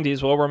 kids of the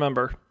 90s will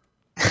remember.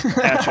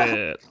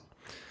 Hatchet.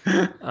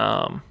 Did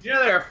you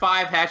know there are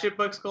 5 Hatchet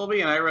books,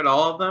 Colby, and I read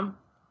all of them?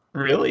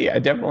 Really? I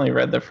definitely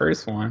read the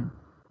first one.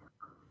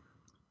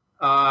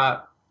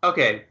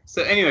 Okay,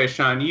 so anyway,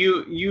 Sean,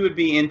 you would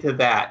be into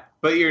that,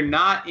 but you're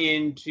not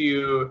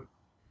into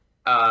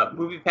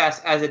Movie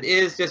Pass as it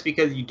is, just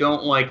because you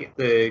don't like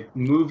the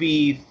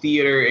movie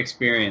theater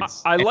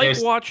experience. I like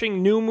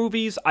watching new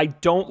movies. I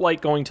don't like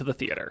going to the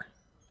theater.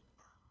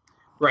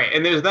 Right,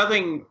 and there's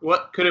nothing.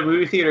 What could a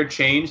movie theater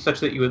change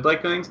such that you would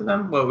like going to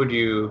them? What would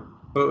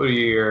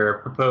your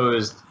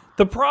proposed?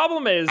 The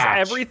problem is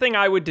everything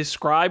I would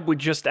describe would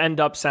just end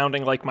up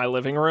sounding like my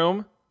living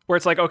room. Where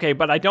it's like, okay,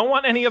 but I don't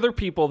want any other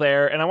people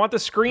there, and I want the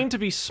screen to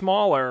be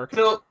smaller,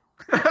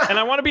 and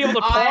I want to be able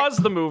to pause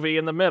the movie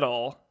in the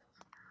middle.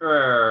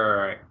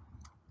 Right.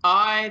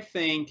 I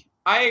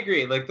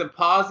agree. Like, the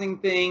pausing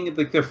thing,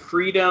 like, the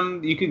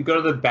freedom, you can go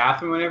to the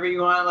bathroom whenever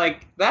you want,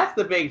 like, that's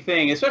the big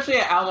thing. Especially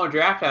at Alamo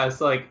Drafthouse,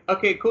 like,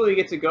 okay, cool, you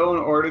get to go and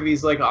order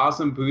these, like,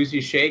 awesome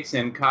boozy shakes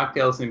and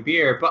cocktails and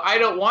beer, but I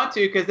don't want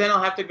to, because then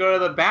I'll have to go to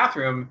the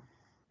bathroom,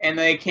 and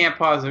they can't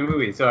pause the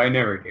movie, so I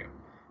never do.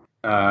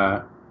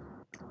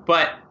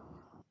 But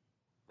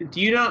Do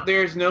you know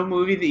there's no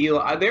movie that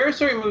you... There are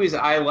certain movies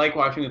that I like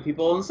watching with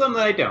people and some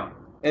that I don't.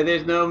 And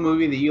there's no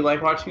movie that you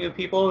like watching with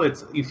people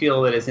that's you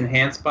feel that is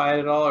enhanced by it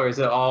at all, or is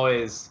it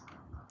always...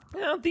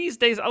 These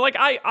days,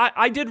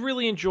 I did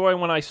really enjoy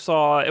when I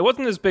saw... It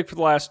wasn't as big for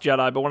The Last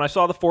Jedi, but when I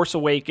saw The Force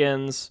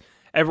Awakens,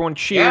 everyone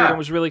cheered and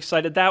was really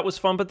excited. That was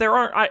fun, but there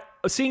aren't...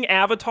 Seeing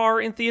Avatar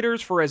in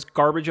theaters, for as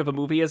garbage of a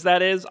movie as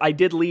that is, I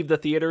did leave the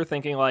theater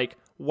thinking like,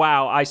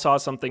 wow, I saw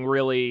something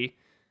really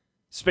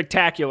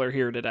spectacular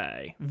here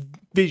today,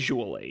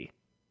 visually.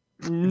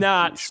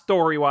 Not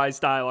story-wise,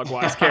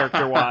 dialogue-wise,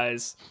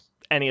 character-wise,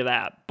 any of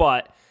that.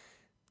 But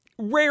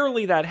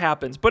rarely that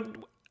happens. But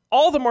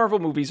all the Marvel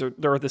movies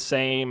they're the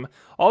same.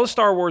 All the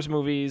Star Wars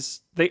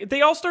movies,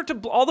 they all start to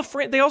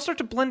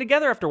blend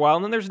together after a while,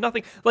 and then there's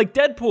nothing like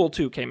Deadpool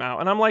 2 came out,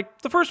 and I'm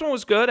like, the first one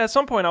was good. At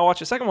some point I'll watch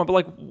the second one, but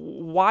like,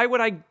 why would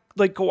I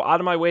like go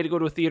out of my way to go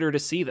to a theater to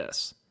see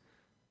this?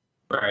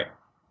 Right.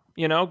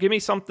 You know, give me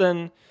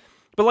something.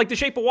 But like The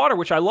Shape of Water,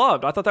 which I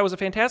loved. I thought that was a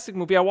fantastic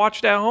movie. I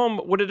watched it at home.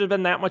 Would it have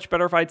been that much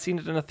better if I'd seen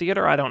it in a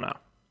theater? I don't know.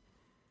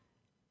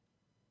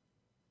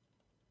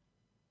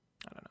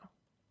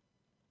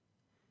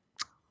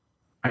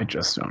 I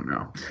just don't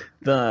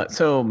know.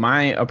 So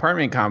my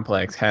apartment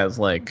complex has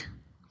like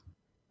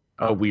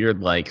a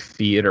weird like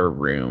theater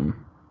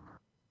room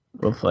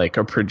with like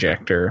a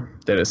projector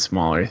that is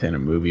smaller than a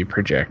movie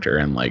projector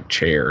and like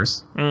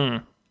chairs.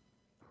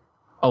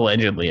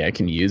 Allegedly, I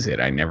can use it.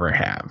 I never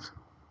have.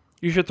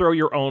 You should throw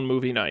your own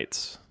movie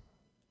nights.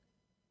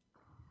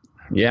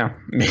 Yeah,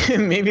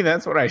 maybe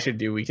that's what I should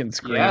do. We can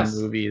screen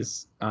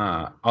movies.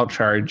 I'll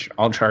charge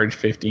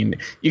 15.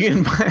 You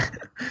can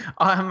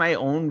I'll have my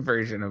own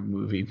version of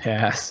Movie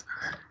Pass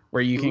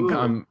where you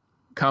can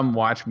come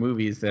watch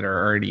movies that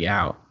are already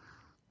out.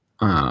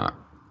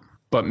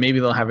 But maybe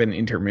they'll have an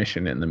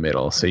intermission in the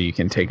middle so you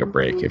can take a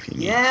break if you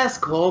need. Yes,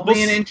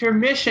 Colby, an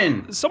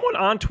intermission. Someone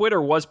on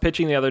Twitter was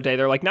pitching the other day.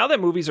 They're like, now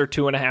that movies are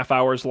 2.5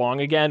 hours long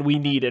again, we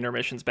need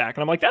intermissions back.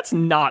 And I'm like, that's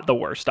not the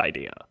worst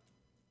idea.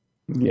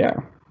 Yeah.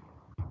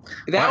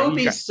 That would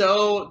be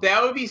so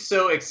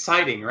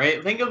exciting,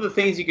 right? Think of the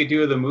things you could do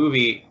with a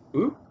movie.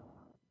 Ooh.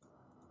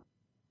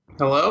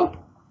 Hello?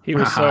 He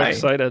was so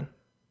excited.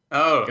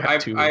 Oh, I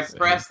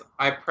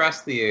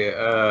pressed the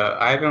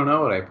I don't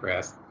know what I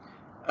pressed.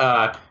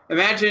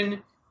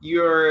 Imagine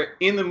you're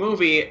in the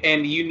movie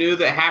and you knew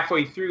that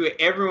halfway through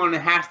everyone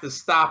has to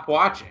stop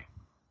watching.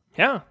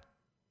 Yeah.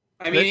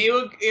 I mean, it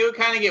would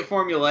kind of get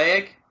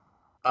formulaic.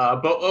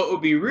 But what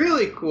would be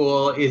really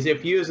cool is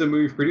if you as a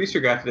movie producer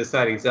got to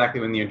decide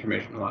exactly when the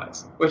intermission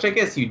was. Which I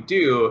guess you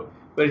do,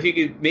 but if you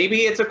could,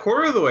 maybe it's a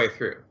quarter of the way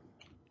through.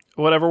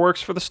 Whatever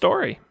works for the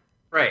story.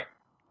 Right.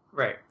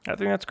 I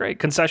think that's great.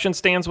 Concession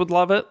stands would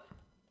love it.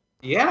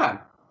 Yeah.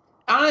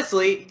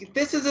 Honestly,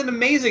 this is an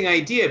amazing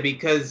idea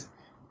because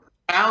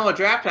Alamo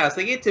Drafthouse,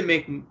 they get to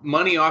make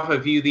money off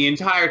of you the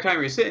entire time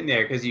you're sitting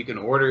there because you can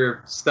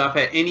order stuff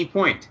at any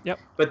point. Yep.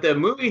 But the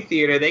movie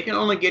theater, they can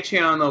only get you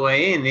on the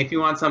way in. If you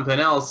want something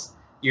else,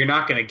 you're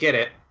not going to get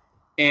it.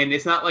 And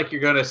it's not like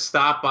you're going to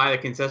stop by the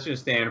concession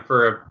stand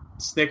for a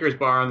Snickers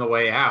bar on the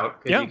way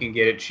out because you can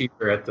get it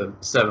cheaper at the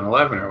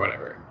 7-Eleven or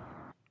whatever.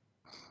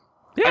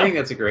 Yeah. I think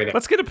that's a great idea.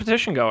 Let's get a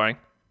petition going.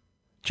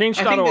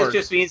 Change.org. I think this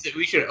just means that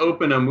we should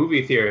open a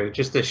movie theater,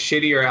 just a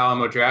shittier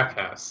Alamo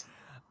Drafthouse.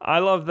 I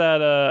love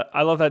that.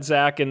 I love that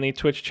Zach in the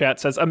Twitch chat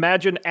says,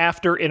 "Imagine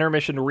after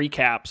intermission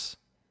recaps,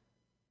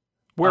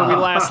 where we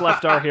last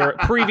left our hero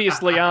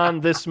previously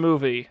on this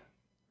movie."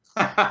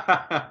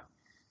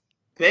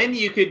 Then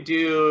you could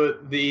do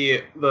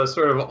the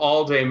sort of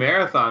all-day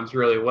marathons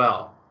really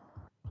well.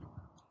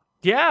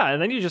 Yeah,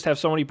 and then you just have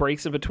so many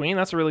breaks in between.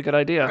 That's a really good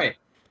idea.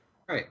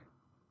 Right.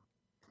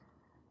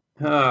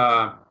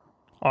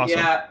 Awesome.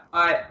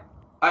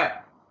 Yeah,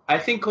 I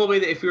think, Colby,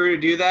 that if we were to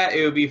do that,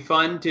 it would be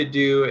fun to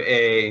do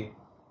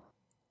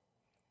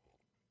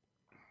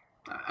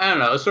I don't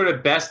know, a sort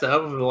of best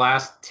of the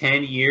last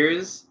 10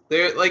 years.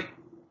 There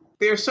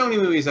are so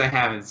many movies I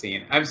haven't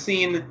seen. I've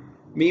seen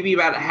maybe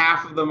about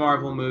half of the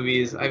Marvel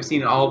movies. I've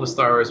seen all the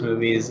Star Wars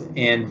movies,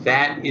 and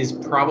that is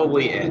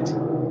probably it.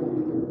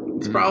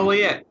 It's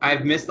probably it.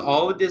 I've missed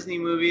all the Disney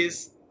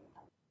movies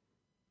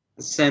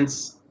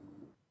since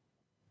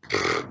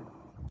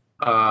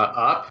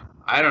Up.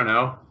 I don't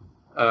know.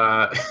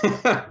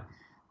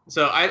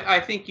 So I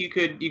think you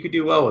could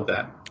do well with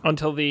that.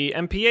 Until the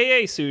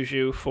MPAA sues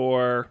you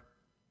for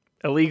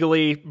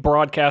illegally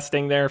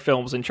broadcasting their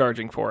films and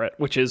charging for it,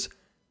 which is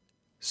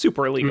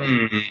super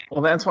illegal.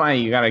 Well, that's why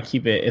you got to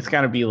keep it. It's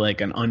got to be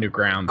like an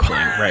underground thing,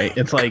 right?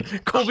 It's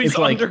like Colby's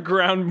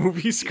underground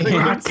movie screen.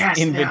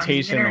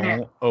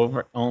 Invitational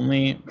over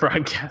only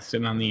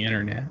broadcasted on the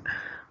internet.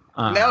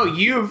 No,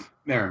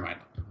 never mind.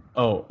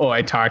 Oh,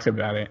 I talked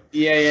about it.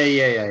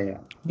 Yeah.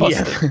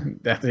 Busted. Yeah,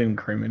 that's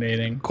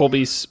incriminating.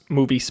 Colby's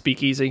movie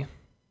speakeasy.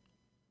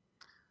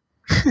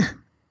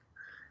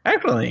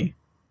 Actually,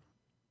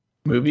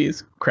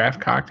 movies, craft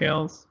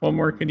cocktails. What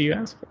more could you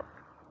ask for?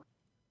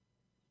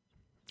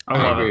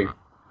 I agree.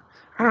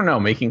 I don't know.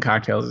 Making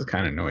cocktails is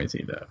kind of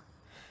noisy, though.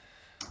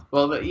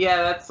 Well,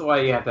 that's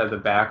why you have to have the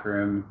back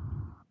room.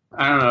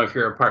 I don't know if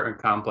your apartment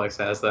complex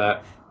has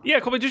that. Yeah,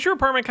 Colby, does your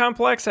apartment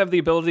complex have the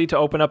ability to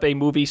open up a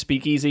movie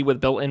speakeasy with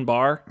built-in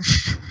bar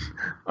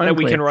that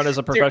we can run as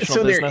a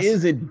professional business? There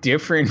is a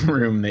different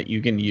room that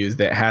you can use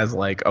that has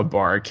like a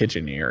bar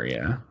kitchen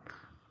area.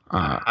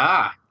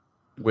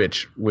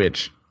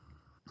 Which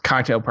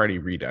Cocktail Party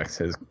Redux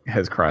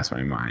has crossed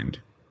my mind.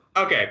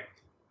 Okay,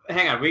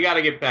 hang on. We got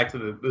to get back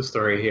to the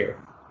story here.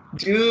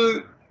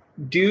 Do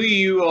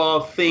you all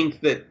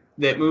think that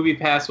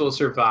MoviePass will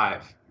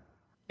survive?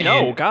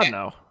 No, God,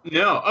 no.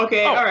 No.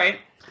 Okay, all right.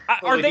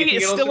 Are they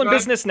still in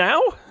business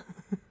now?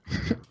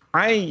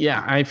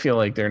 I feel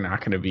like they're not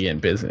going to be in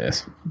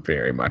business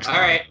very much. All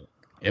right.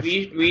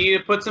 We need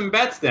to put some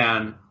bets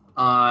down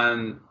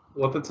on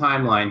what the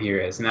timeline here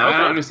is. Now, I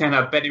don't understand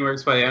how betting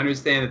works, but I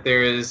understand that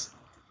there's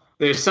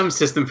some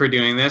system for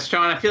doing this.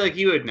 Sean, I feel like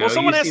you would know.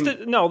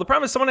 Well, the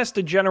problem is someone has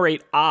to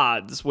generate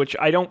odds, which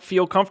I don't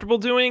feel comfortable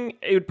doing.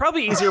 It would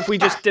probably be easier if we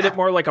just did it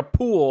more like a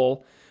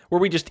pool, where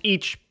we just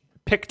each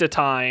picked a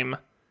time.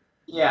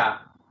 Yeah.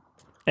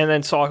 And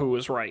then saw who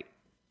was right.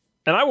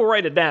 And I will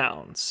write it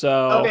down, so...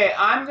 Okay,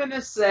 I'm going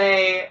to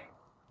say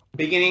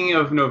beginning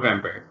of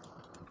November.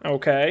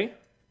 Okay.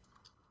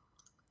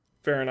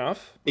 Fair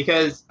enough.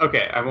 Because,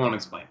 I won't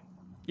explain.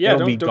 Yeah,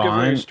 don't give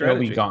away your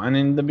strategy. It'll be gone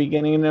in the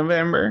beginning of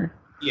November?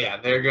 Yeah,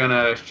 they're going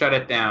to shut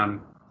it down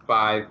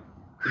by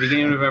the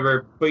beginning of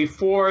November,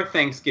 before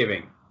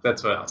Thanksgiving.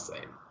 That's what I'll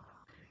say.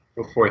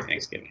 Before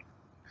Thanksgiving.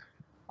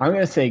 I'm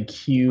going to say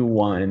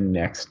Q1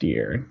 next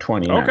year,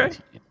 2019. Okay.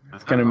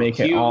 It's going to make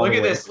it all Look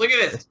at this.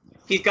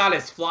 He's got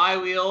his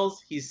flywheels.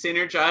 He's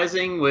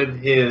synergizing with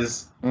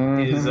his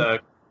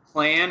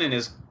clan and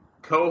his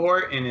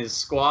cohort and his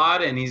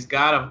squad, and he's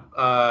got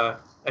a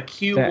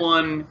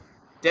Q1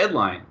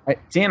 deadline.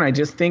 Dan, I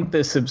just think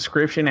the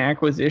subscription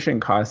acquisition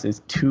cost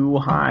is too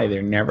high.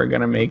 They're never going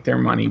to make their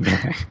money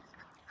back.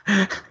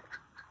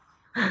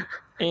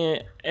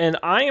 and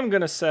I am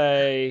going to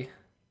say...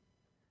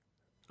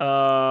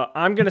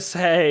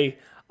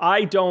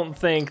 I don't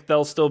think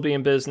they'll still be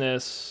in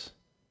business.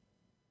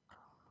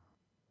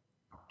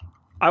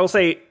 I will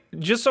say,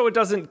 just so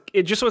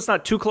it's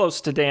not too close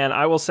to Dan,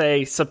 I will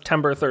say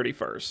September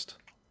 31st.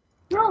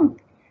 Oh,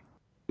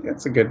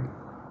 that's a good.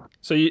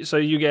 So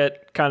you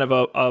get kind of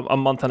a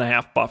month and a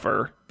half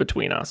buffer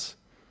between us,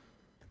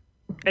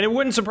 and it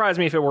wouldn't surprise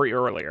me if it were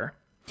earlier.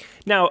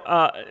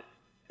 Now,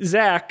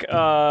 Zach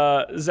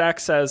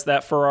says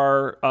that for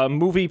our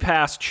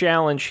MoviePass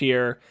challenge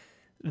here,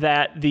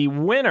 that the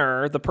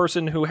winner, the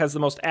person who has the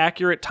most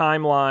accurate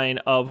timeline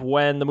of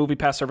when the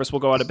MoviePass service will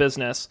go out of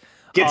business,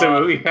 gets a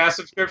MoviePass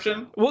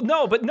subscription? Well,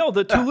 no,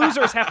 the two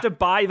losers have to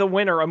buy the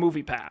winner a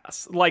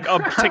MoviePass, like a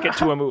ticket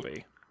to a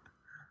movie.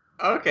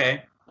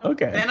 Okay.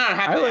 Then I'd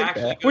have to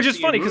actually which is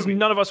funny because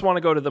none of us want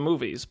to go to the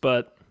movies,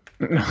 but...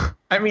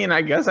 I mean,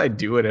 I guess I'd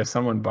do it if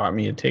someone bought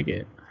me a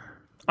ticket.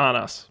 On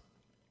us.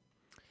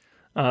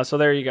 So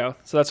there you go.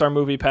 So that's our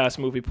MoviePass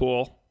movie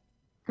pool.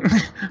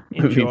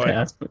 Enjoy.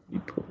 MoviePass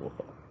movie pool.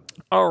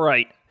 All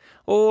right.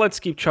 Well, let's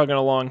keep chugging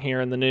along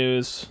here in the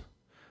news.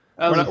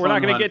 We're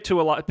not going to get to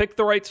a lot. Pick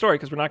the right story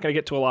because we're not going to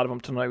get to a lot of them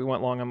tonight. We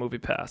went long on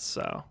MoviePass,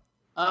 so.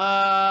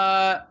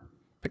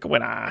 Pick a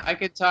winner.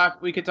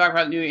 We could talk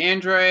about new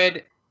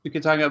Android. We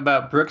could talk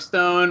about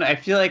Brookstone. I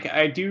feel like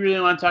I do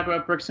really want to talk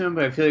about Brookstone,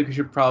 but I feel like we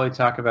should probably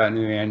talk about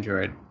new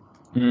Android.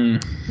 New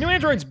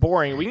Android's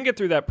boring. We can get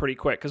through that pretty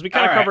quick because we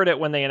kind of covered it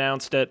when they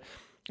announced it.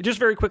 Just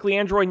very quickly,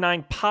 Android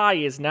 9 Pie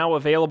is now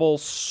available,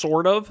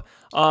 sort of.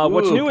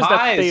 What's new is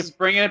that they're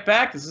bringing it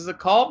back. This is a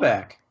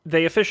callback.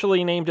 They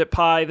officially named it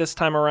Pie this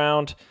time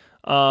around.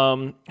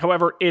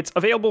 However, it's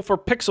available for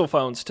Pixel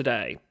phones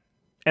today,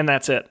 and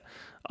that's it.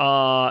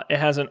 It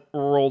hasn't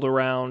rolled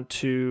around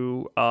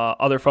to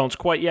other phones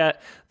quite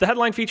yet. The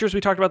headline features,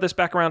 we talked about this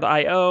back around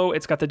I/O.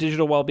 It's got the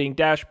digital well-being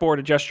dashboard,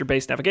 a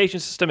gesture-based navigation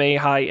system,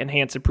 AI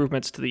enhanced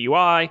improvements to the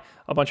UI,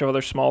 a bunch of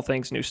other small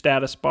things, new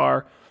status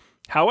bar.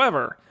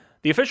 However,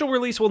 the official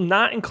release will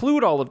not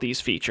include all of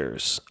these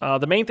features.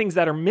 The main things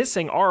that are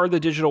missing are the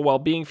digital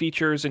well-being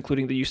features,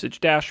 including the usage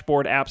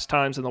dashboard, apps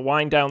times, and the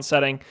wind-down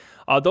setting.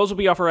 Those will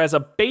be offered as a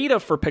beta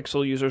for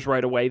Pixel users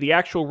right away. The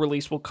actual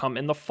release will come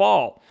in the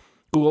fall.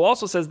 Google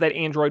also says that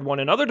Android One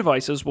and other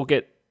devices will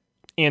get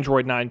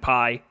Android 9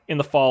 Pie in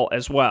the fall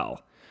as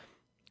well.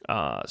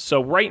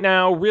 So right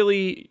now,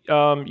 really,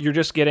 you're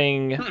just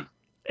getting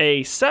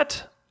a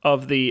set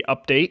of the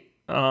update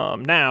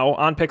now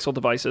on Pixel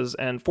devices,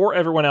 and for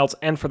everyone else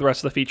and for the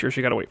rest of the features,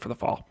 you got to wait for the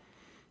fall.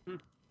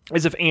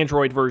 As if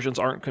Android versions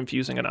aren't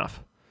confusing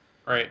enough.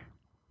 Right.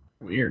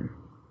 Weird.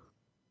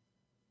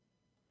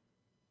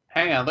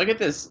 Hang on, look at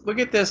this.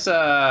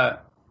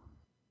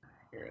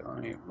 Here,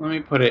 let me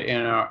put it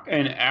in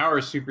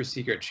our super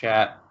secret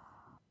chat.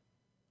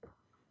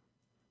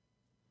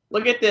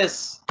 Look at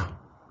this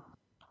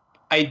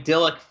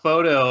idyllic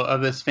photo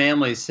of this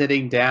family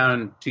sitting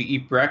down to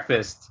eat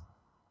breakfast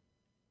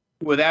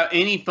without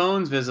any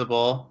phones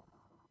visible.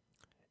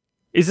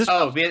 Is this?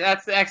 Oh,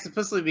 that's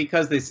explicitly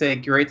because they say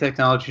great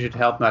technology should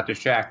help, not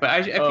distract. But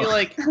I feel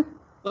like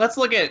let's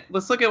look at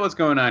what's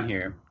going on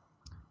here.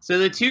 So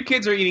the two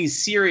kids are eating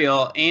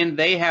cereal, and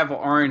they have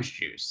orange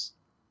juice.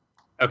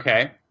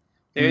 Okay?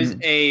 There's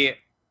a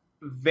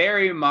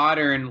very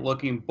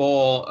modern-looking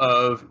bowl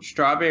of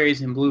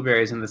strawberries and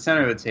blueberries in the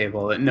center of the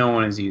table that no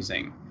one is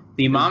using.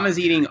 The mom is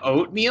eating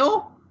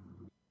oatmeal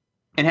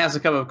and has a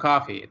cup of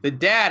coffee. The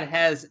dad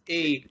has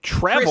a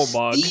travel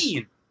mug.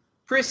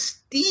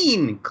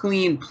 Pristine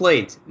clean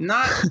plate.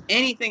 Not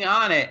anything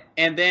on it.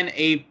 And then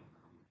a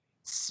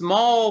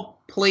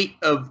small plate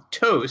of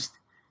toast,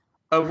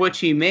 of which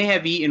he may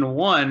have eaten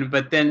one,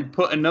 but then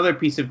put another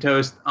piece of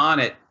toast on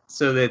it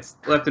so that it's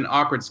left an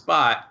awkward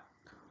spot.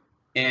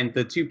 And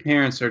the two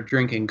parents are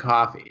drinking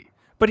coffee.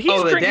 But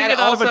he's drinking it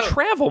out of a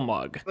travel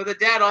mug. But the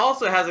dad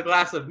also has a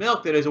glass of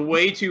milk that is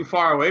way too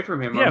far away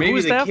from him. Yeah, or maybe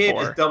who's the that kid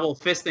for? is double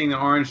fisting the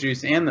orange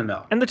juice and the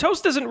milk. And the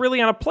toast isn't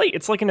really on a plate.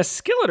 It's like in a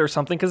skillet or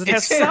something because it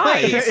has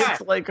sides.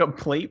 It's like a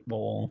plate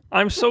bowl.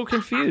 I'm so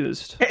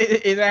confused.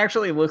 It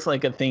actually looks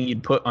like a thing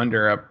you'd put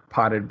under a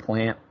potted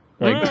plant,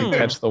 like to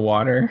catch the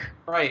water.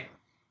 Right.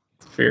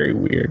 It's very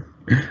weird.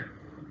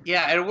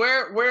 Yeah, and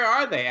where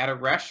are they? At a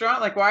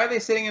restaurant? Like, why are they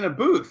sitting in a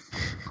booth?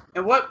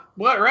 And what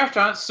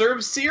restaurant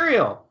serves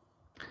cereal?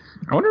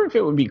 I wonder if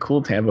it would be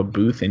cool to have a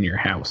booth in your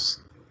house.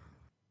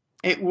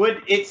 It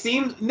would. It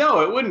seems no,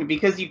 it wouldn't,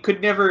 because you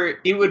could never.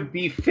 It would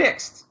be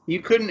fixed.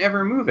 You couldn't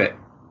ever move it.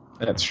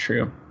 That's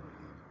true.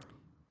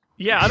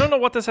 Yeah, I don't know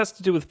what this has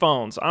to do with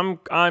phones.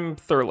 I'm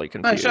thoroughly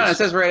confused. Sean, it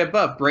says right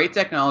above, great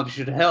technology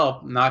should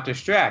help, not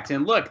distract.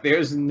 And look,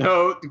 there's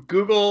no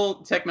Google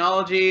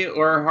technology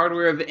or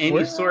hardware of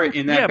any sort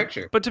in that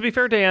picture. But to be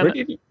fair,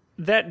 Dan,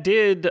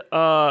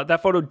 that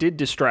photo did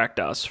distract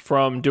us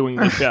from doing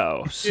the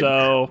show.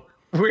 So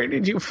where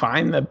did you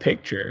find the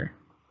picture?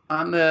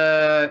 On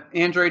the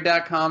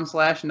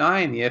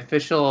android.com/9, the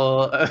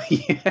official.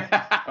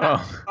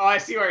 Oh, I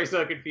see why you're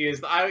so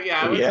confused. I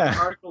went to the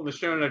article in the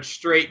show notes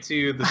straight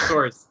to the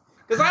source.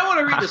 Because I want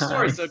to read the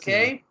source,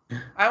 okay?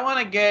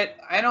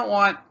 I don't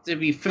want to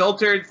be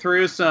filtered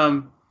through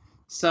some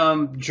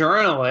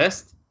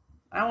journalist.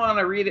 I want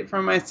to read it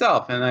for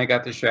myself, and I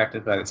got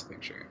distracted by this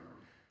picture.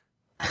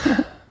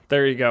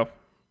 There you go.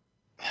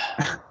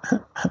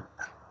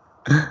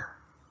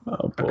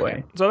 Oh, boy.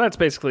 Okay. So that's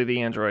basically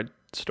the Android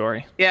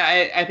story.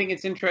 Yeah, I think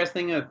it's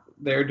interesting that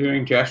they're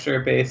doing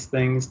gesture-based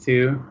things,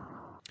 too.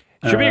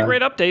 Should be a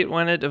great update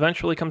when it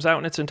eventually comes out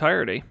in its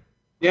entirety.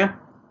 Yeah.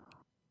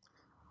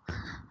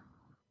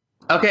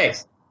 Okay.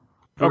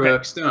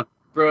 Brookstone.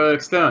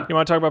 You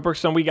want to talk about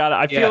Brookstone? We got it.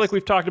 I feel like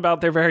we've talked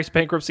about their various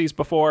bankruptcies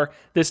before.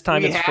 This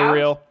time it's for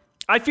real.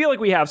 I feel like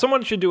we have.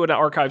 Someone should do an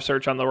archive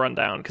search on the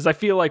rundown because I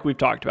feel like we've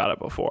talked about it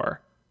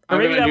before. Or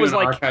maybe that was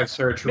like archive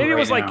search. Maybe it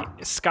was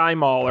like Sky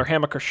Mall or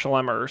Hammaker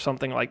Schlemmer or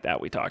something like that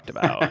we talked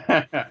about.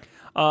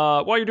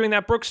 While you're doing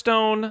that,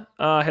 Brookstone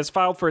has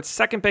filed for its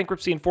second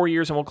bankruptcy in 4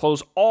 years and will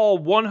close all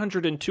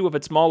 102 of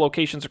its mall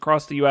locations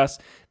across the U.S.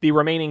 The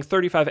remaining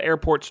 35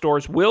 airport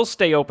stores will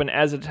stay open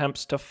as it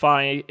attempts to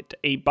find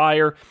a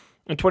buyer.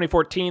 In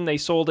 2014, they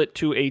sold it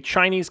to a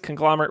Chinese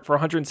conglomerate for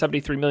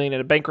 $173 million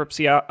in a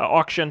bankruptcy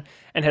auction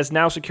and has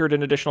now secured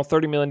an additional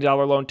 $30 million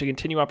loan to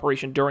continue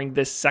operation during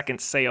this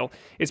second sale.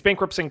 Its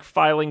bankruptcy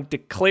filing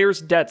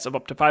declares debts of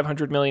up to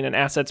 $500 million and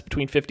assets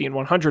between $50 and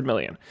 $100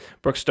 million.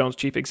 Brookstone's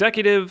chief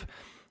executive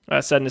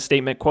said in a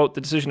statement, quote,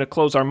 "The decision to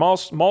close our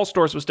mall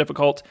stores was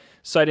difficult,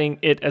 citing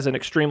it as an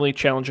extremely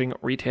challenging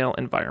retail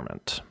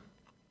environment."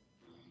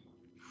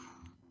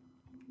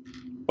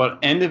 But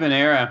end of an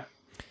era.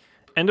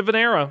 End of an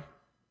era.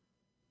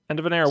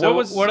 So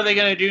what are they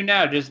going to do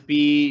now? Just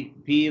be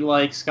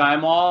like Sky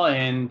Mall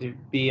and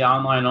be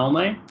online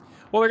only?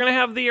 Well, they're going to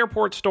have the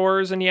airport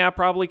stores and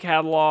probably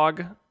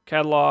catalog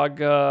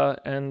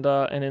and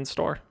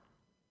in-store.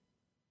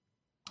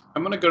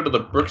 I'm going to go to the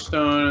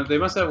Brookstone. They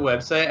must have a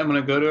website. I'm going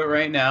to go to it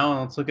right now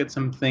and let's look at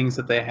some things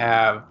that they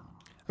have.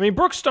 I mean,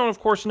 Brookstone, of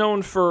course,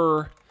 known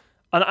for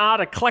an odd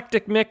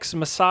eclectic mix,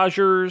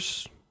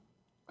 massagers,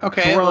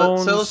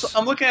 drones, so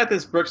I'm looking at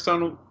this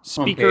Brookstone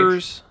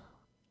speakers. Homepage.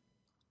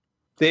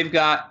 They've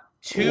got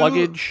two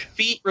luggage,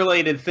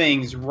 feet-related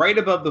things right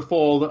above the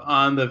fold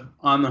on the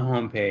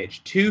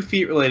homepage. 2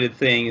 feet-related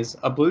things: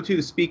 a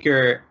Bluetooth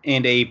speaker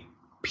and a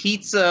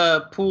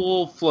pizza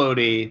pool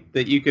floaty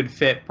that you could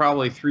fit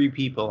probably 3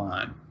 people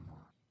on.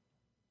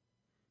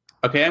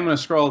 Okay, I'm going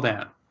to scroll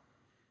down.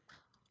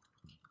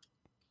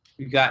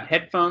 We've got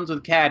headphones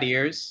with cat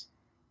ears.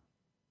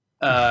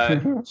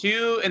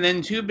 2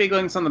 big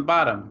links on the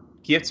bottom.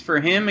 Gifts for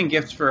him and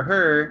gifts for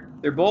her.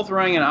 They're both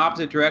running in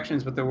opposite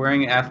directions, but they're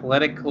wearing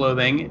athletic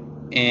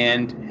clothing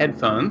and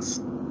headphones.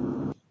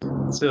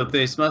 So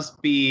this must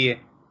be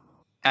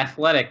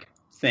athletic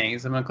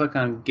things. I'm going to click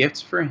on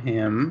gifts for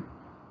him.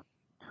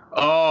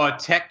 Oh,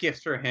 tech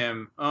gifts for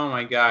him. Oh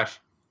my gosh.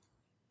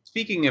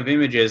 Speaking of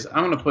images,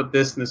 I'm going to put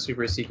this in the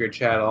super secret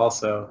chat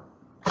also.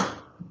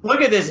 Look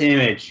at this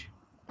image.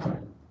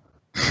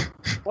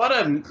 What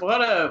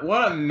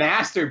a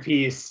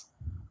masterpiece.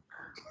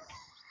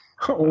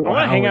 Oh, wow. I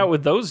want to hang out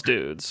with those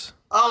dudes.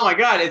 Oh my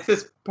god, it's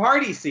this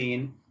party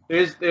scene.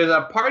 There's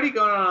a party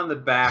going on the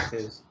back.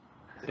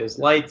 There's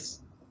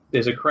lights.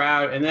 There's a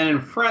crowd, and then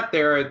in front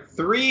there are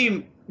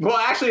 3 Well,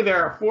 actually,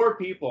 there are 4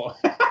 people.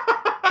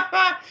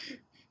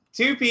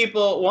 2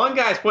 people. One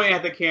guy's pointing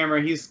at the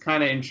camera. He's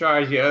kind of in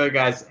charge. The other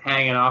guy's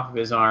hanging off of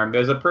his arm.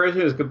 There's a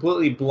person who's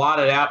completely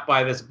blotted out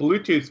by this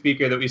Bluetooth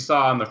speaker that we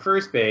saw on the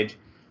first page.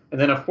 And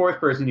then a 4th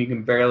person you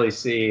can barely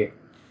see.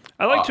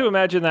 I like to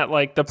imagine that,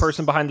 like, the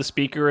person behind the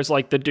speaker is,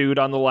 like, the dude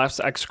on the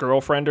left's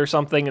ex-girlfriend or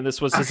something, and this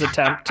was his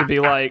attempt to be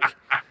like,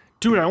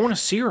 dude, I don't want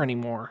to see her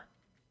anymore.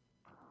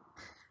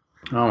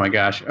 Oh, my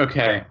gosh.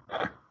 Okay.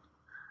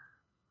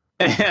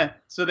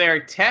 So there are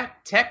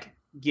tech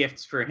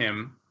gifts for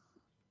him,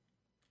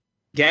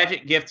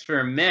 gadget gifts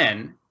for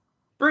men,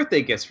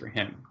 birthday gifts for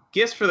him,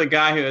 gifts for the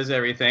guy who has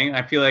everything.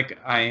 I feel like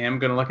I am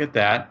going to look at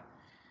that.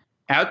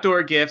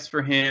 Outdoor gifts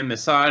for him,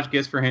 massage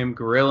gifts for him,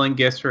 grilling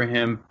gifts for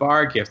him,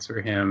 bar gifts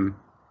for him,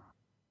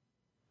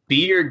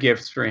 beer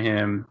gifts for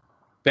him,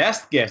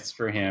 best gifts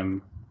for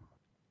him,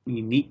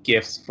 unique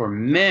gifts for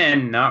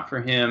men, not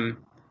for him.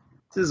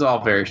 This is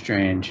all very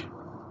strange.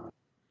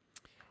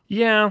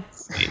 Yeah,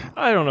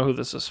 I don't know who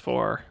this is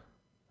for.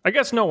 I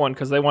guess no one,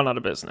 because they went out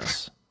of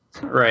business.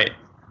 Right.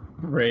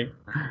 Right.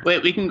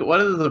 Wait,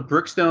 what is the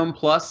Brookstone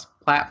Plus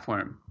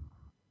platform?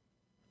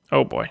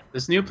 Oh, boy.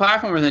 This new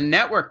platform is a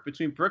network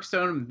between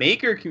Brookstone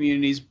maker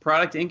communities,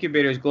 product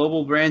incubators,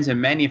 global brands,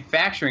 and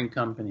manufacturing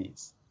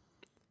companies.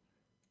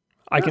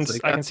 I can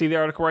see the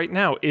article right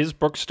now. Is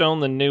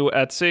Brookstone the new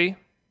Etsy?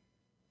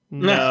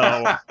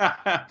 No.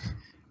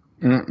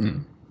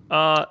 Mm-mm.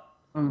 Oh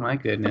my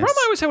goodness. The problem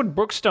I always had with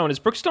Brookstone is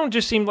Brookstone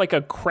just seemed like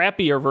a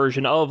crappier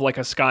version of like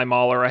a Sky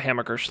Mall or a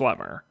Hammacher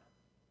Schlemmer.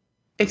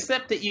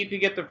 Except that you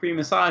could get the free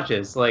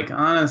massages. Like,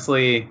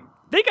 honestly...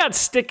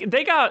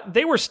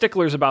 They were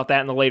sticklers about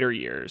that in the later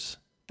years.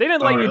 They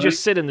didn't let you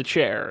just sit in the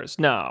chairs.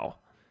 No.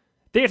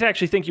 They had to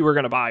actually think you were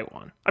going to buy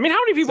one. I mean, how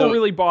many people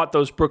really bought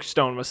those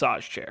Brookstone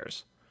massage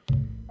chairs?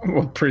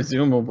 Well,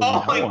 presumably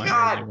Oh my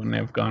God. They wouldn't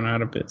have gone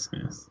out of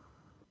business.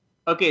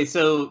 Okay,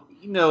 so,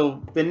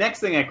 the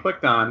next thing I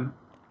clicked on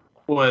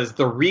was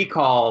the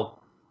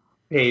recall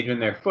page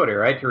in their footer,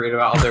 right? To read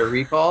about all their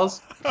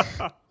recalls.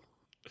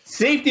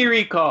 Safety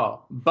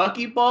recall,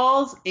 Bucky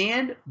balls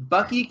and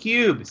Bucky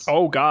cubes.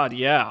 Oh, God,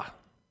 yeah.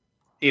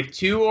 If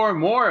 2 or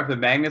more of the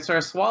magnets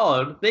are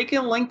swallowed, they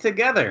can link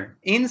together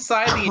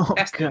inside the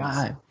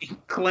intestines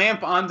and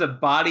clamp onto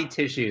body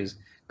tissues,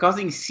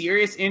 causing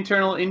serious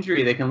internal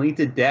injury that can lead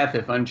to death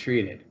if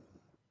untreated.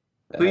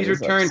 Please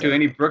return to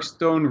any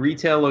Brookstone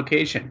retail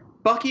location.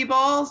 Bucky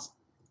balls?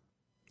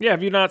 Yeah,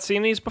 have you not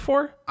seen these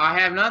before? I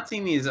have not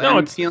seen these. No,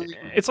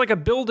 it's like a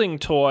building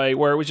toy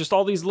where it was just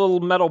all these little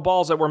metal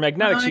balls that were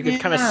magnetic, so you could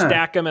kind of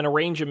stack them and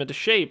arrange them into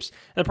shapes.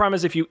 And the problem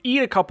is if you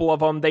eat a couple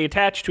of them, they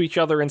attach to each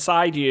other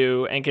inside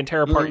you and can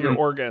tear apart your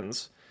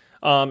organs.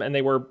 And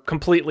they were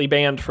completely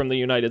banned from the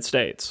United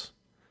States.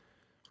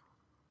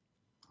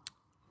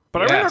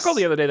 But I read an article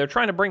the other day, they're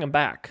trying to bring them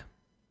back.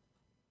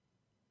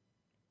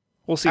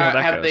 We'll see how that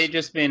goes. Have they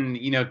just been,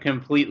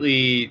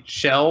 completely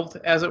shelved,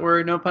 as it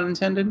were, no pun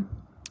intended?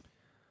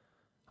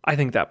 I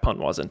think that pun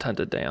was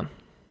intended, Dan.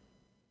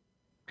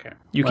 Okay.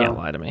 You can't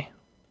lie to me.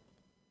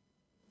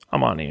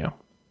 I'm on to you.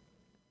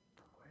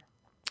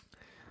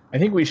 I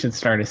think we should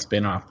start a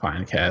spin-off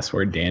podcast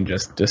where Dan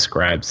just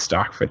describes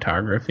stock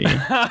photography.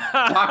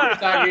 Stock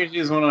photography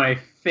is one of my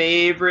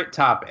favorite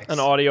topics. An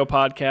audio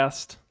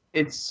podcast.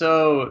 It's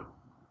so...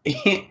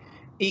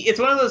 it's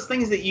one of those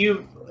things that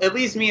at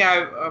least me,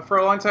 for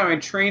a long time, I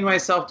trained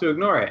myself to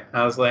ignore it.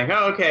 I was like,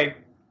 oh, okay,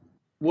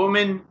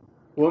 woman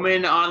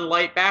on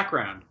light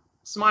background,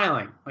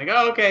 smiling. Like,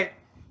 oh, okay.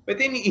 But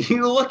then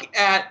you look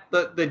at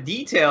the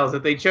details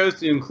that they chose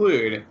to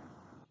include.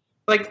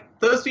 Like,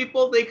 those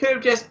people, they could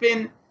have just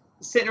been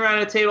sitting around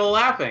a table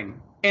laughing.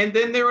 And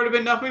then there would have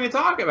been nothing to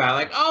talk about.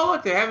 Like, oh,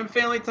 look, they're having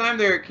family time.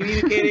 They're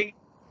communicating.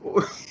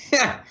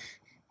 Yeah.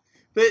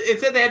 But it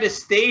said they had to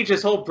stage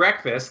this whole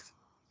breakfast.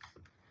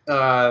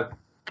 And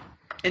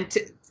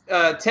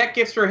tech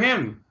gifts for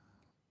him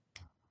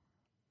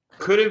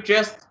could have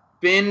just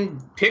been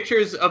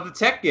pictures of the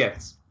tech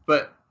gifts.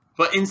 But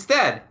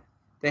instead,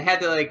 they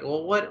had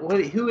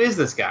to who is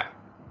this guy?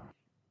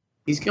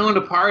 He's going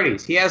to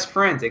parties. He has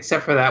friends,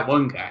 except for that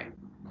one guy.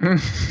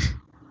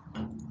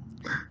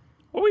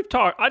 Well, we've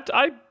talked.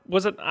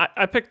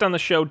 I picked on the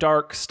show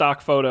Dark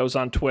stock photos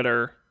on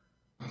Twitter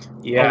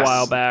a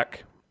while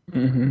back.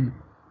 Mm-hmm.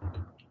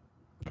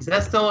 Is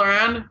that still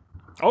around?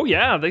 Oh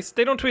yeah,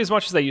 they don't tweet as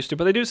much as they used to,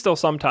 but they do still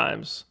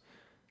sometimes.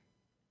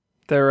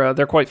 They're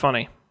quite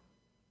funny.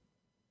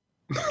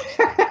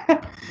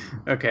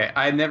 Okay,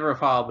 I never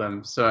followed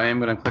them, so I am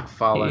going to click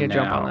follow now.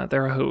 Jump on that.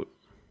 They're a hoot.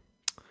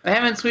 I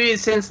haven't tweeted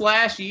since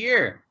last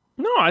year.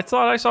 No, I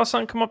thought I saw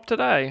something come up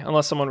today,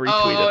 unless someone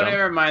retweeted them. Oh,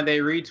 never mind. They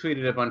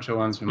retweeted a bunch of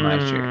ones from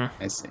last year.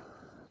 I see.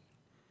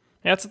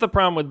 Yeah, that's the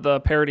problem with the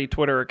parody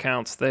Twitter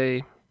accounts.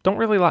 They don't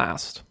really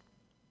last.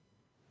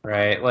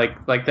 Right,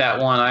 like that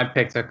one I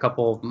picked a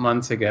couple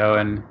months ago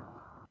and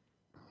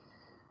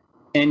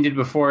ended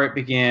before it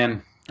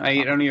began.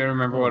 I don't even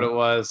remember what it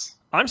was.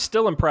 I'm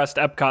still impressed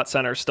Epcot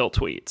Center still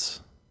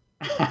tweets.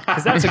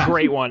 Because that's a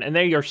great one, and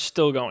they are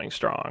still going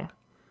strong.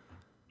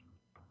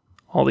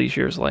 All these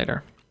years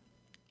later.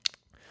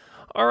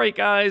 All right,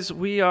 guys,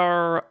 we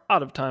are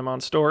out of time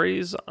on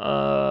stories.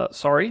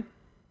 Sorry.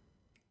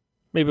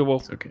 Maybe we'll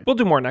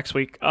do more next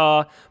week.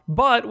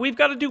 But we've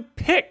got to do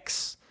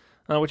picks,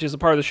 which is a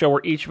part of the show where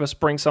each of us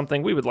brings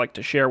something we would like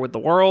to share with the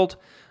world,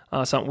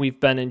 something we've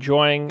been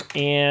enjoying.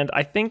 And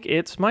I think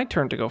it's my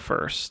turn to go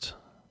first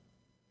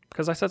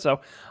because I said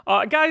so.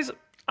 Guys,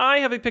 I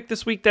have a pick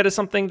this week that is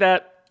something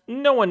that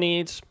no one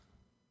needs,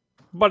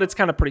 but it's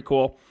kind of pretty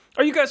cool.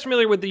 Are you guys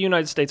familiar with the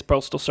United States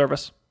Postal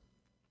Service?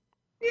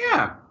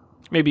 Yeah.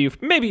 Maybe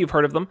you've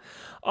heard of them.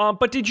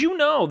 But did you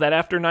know that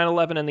after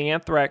 9/11 and the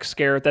anthrax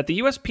scare, that the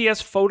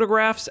USPS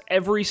photographs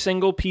every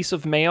single piece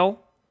of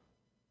mail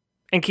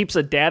and keeps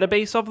a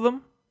database of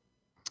them?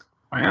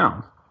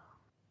 Wow.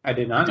 I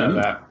did not know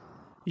that.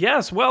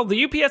 Yes, well,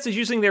 the UPS is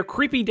using their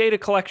creepy data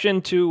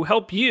collection to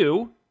help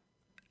you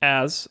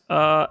as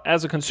a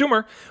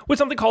consumer with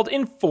something called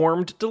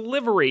informed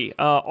delivery.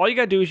 All you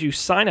got to do is you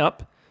sign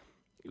up,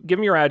 give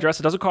them your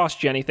address. It doesn't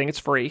cost you anything. It's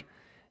free.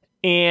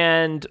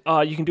 And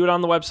you can do it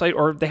on the website,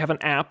 or they have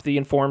an app, the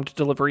Informed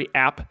Delivery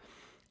app.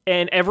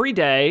 And every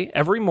day,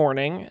 every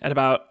morning at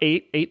about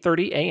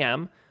 8:30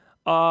 a.m.,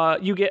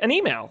 you get an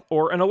email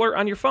or an alert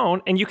on your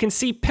phone, and you can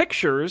see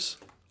pictures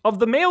of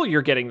the mail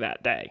you're getting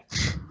that day.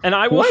 And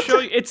I will show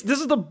you. This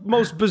is the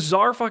most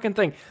bizarre fucking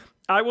thing.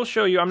 I will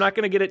show you. I'm not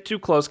going to get it too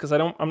close because I'm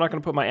not going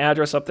to put my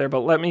address up there. But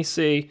let me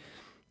see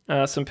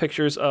some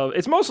pictures of.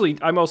 It's mostly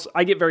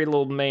I get very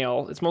little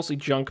mail. It's mostly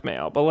junk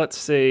mail. But let's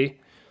see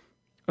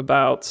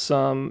about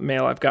some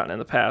mail I've gotten in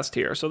the past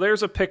here. So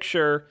there's a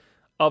picture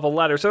of a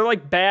letter. So they're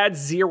like bad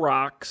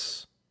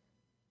Xerox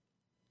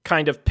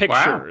kind of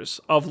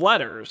pictures of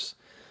letters.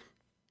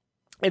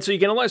 And so you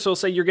get a letter. So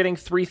say you're getting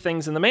 3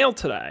 things in the mail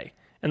today.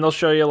 And they'll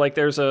show you like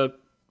there's a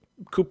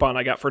coupon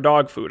I got for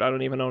dog food. I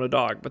don't even own a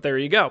dog, but there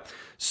you go.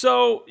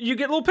 So you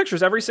get little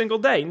pictures every single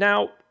day.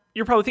 Now,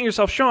 you're probably thinking to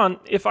yourself, Sean,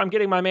 if I'm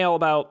getting my mail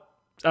about,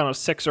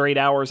 6 or 8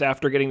 hours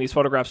after getting these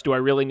photographs, do I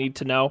really need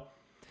to know?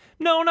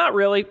 No, not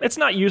really. It's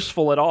not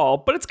useful at all,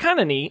 but it's kind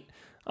of neat.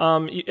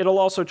 It'll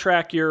also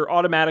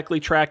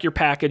automatically track your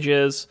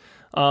packages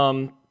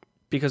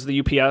because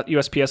the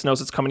USPS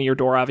knows it's coming to your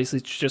door. Obviously,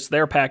 it's just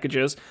their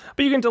packages.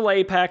 But you can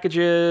delay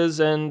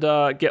packages and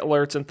get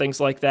alerts and things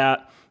like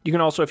that. You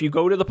can also, if you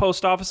go to the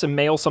post office and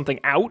mail something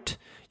out,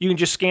 you can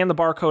just scan the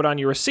barcode on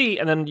your receipt,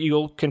 and then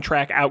you can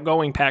track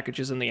outgoing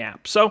packages in the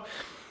app. So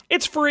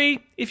it's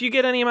free. If you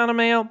get any amount of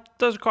mail, it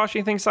doesn't cost you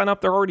anything to sign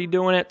up. They're already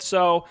doing it.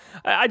 So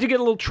I do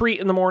get a little treat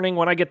in the morning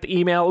when I get the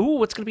email. Ooh,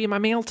 what's going to be in my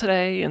mail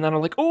today? And then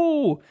I'm like,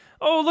 oh,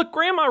 look,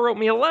 Grandma wrote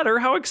me a letter.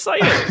 How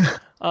exciting.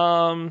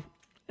 And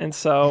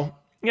so,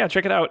 yeah,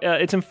 check it out.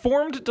 It's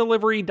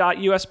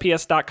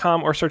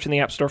informeddelivery.usps.com or search in the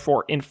App Store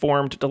for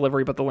Informed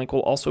Delivery, but the link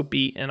will also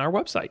be in our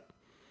website.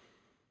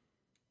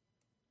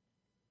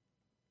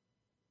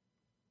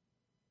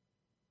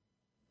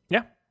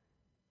 Yeah.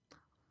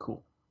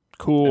 Cool.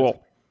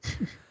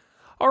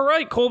 All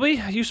right,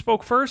 Colby, you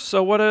spoke first.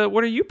 So what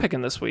are you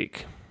picking this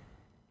week?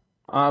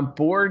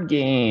 Board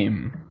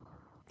game.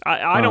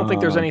 I don't think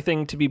there's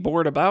anything to be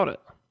bored about it.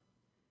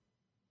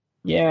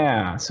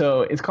 Yeah,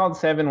 so it's called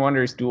Seven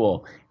Wonders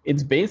Duel.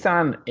 It's based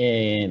on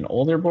an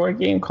older board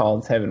game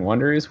called Seven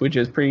Wonders, which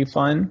is pretty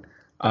fun.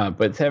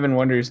 But Seven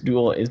Wonders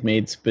Duel is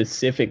made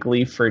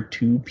specifically for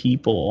 2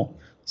 people,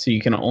 so you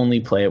can only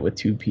play it with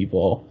 2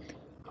 people,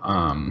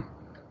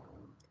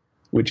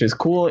 which is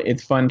cool.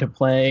 It's fun to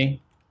play.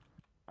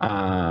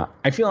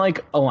 I feel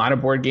like a lot of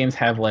board games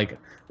have like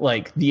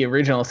the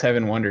original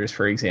Seven Wonders,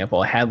 for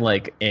example, had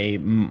like a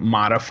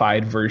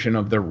modified version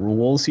of the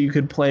rules you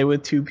could play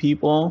with 2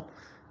 people.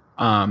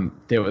 That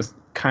was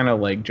kind of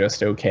like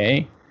just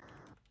okay.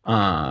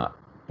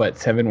 But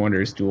Seven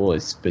Wonders Duel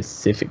is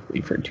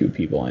specifically for 2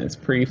 people, and it's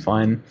pretty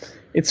fun.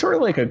 It's sort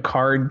of like a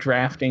card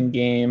drafting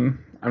game.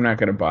 I'm not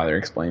going to bother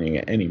explaining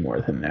it any more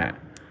than that.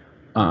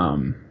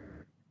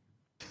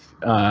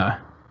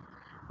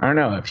 I don't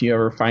know, if you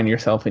ever find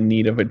yourself in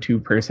need of a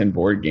 2-person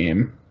board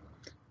game,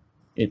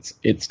 it's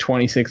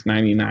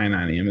 $26.99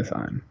 on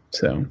Amazon.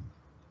 So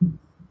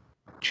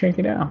check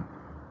it out.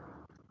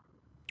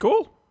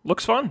 Cool.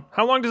 Looks fun.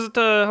 How long does it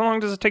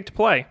take to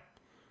play?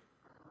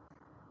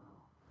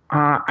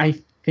 I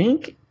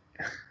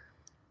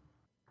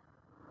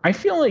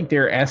feel like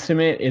their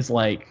estimate is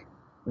like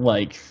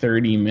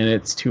 30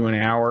 minutes to an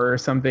hour or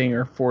something,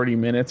 or 40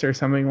 minutes or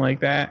something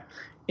like that.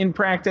 In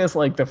practice,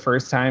 like the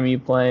first time you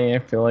play, I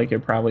feel like it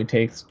probably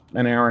takes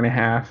an hour and a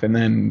half, and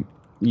then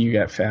you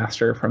get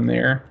faster from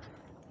there.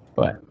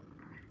 But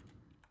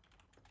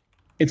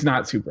it's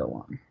not super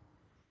long.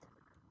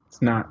 It's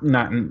not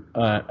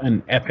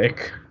an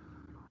epic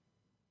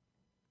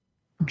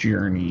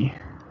journey.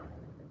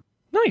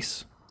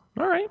 Nice.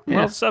 All right. Yeah.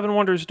 Well, Seven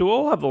Wonders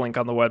Duel, I'll have the link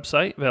on the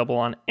website, available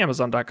on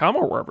Amazon.com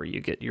or wherever you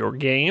get your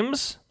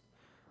games.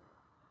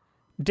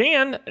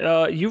 Dan,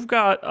 you've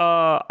got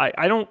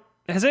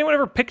has anyone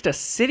ever picked a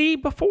city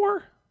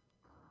before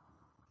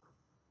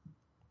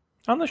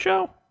on the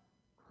show?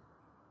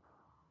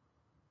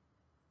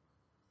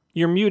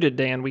 You're muted,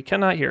 Dan. We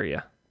cannot hear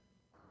you.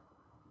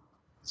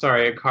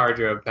 Sorry, a car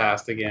drove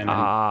past again.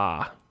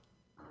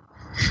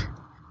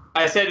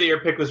 I said that your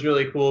pick was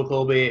really cool,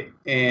 Colby,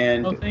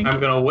 and I'm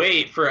going to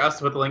wait for us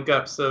to put the link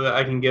up so that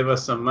I can give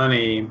us some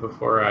money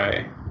before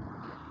I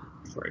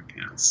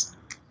pass.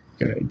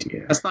 Good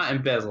idea. That's not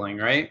embezzling,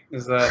 right?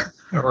 Is that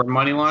or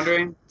money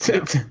laundering?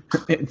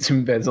 It's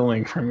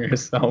embezzling from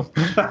yourself.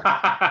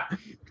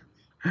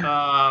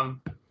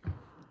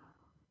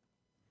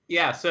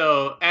 Yeah.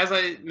 So as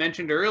I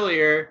mentioned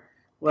earlier,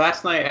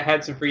 last night I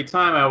had some free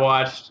time.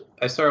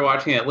 I started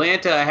watching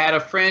Atlanta. I had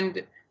a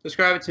friend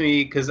describe it to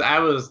me because I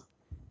was,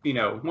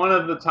 one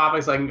of the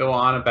topics I can go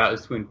on about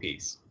is Twin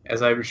Peaks,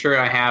 as I'm sure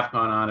I have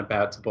gone on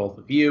about to both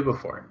of you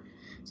before.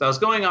 So I was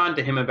going on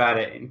to him about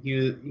it, and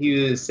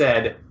he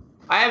said,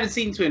 I haven't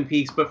seen Twin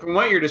Peaks, but from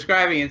what you're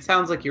describing, it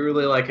sounds like you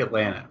really like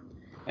Atlanta.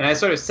 And I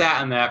sort of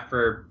sat on that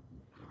for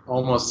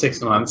almost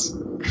 6 months.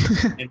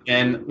 And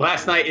then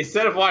last night,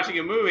 instead of watching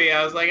a movie,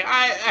 I was like,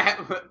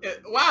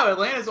 wow,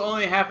 Atlanta's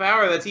only a half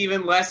hour. That's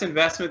even less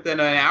investment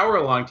than an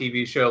hour-long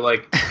TV show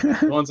like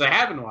the ones I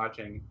have been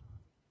watching.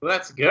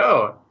 Let's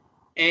go.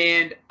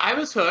 And I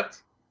was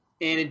hooked,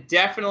 and it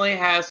definitely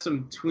has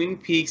some Twin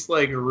Peaks,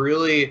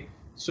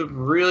 some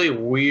really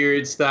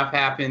weird stuff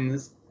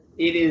happens.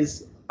 It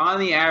is, on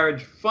the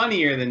average,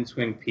 funnier than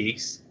Twin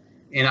Peaks.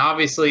 And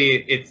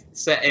obviously, it's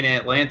set in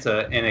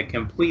Atlanta in a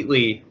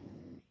completely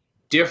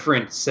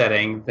different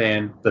setting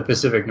than the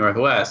Pacific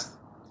Northwest.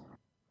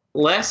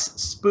 Less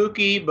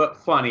spooky, but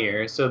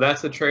funnier. So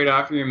that's the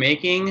trade-off you're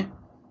making.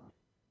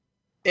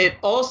 It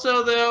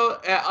also, though,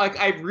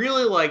 I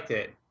really liked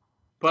it.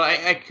 But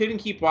I couldn't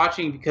keep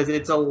watching because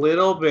it's a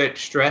little bit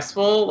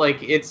stressful.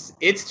 Like, it's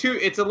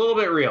a little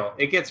bit real.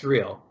 It gets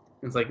real.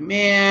 It's like,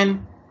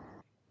 man,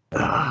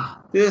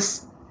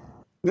 this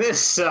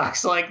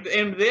sucks. Like,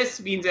 and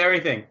this means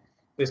everything.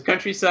 This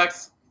country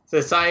sucks.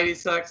 Society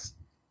sucks.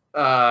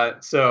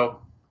 So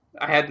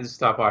I had to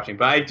stop watching.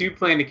 But I do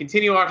plan to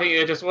continue watching.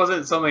 It just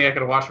wasn't something I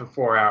could watch for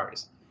 4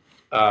 hours.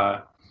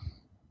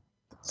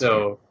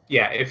 So,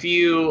 yeah, if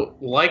you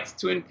liked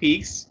Twin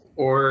Peaks,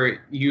 or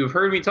you've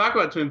heard me talk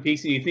about Twin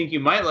Peaks and you think you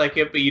might like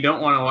it, but you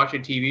don't want to watch a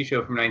TV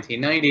show from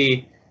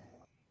 1990,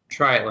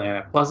 try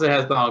Atlanta. Plus, it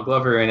has Donald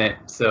Glover in it,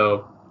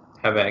 so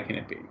how bad can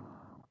it be?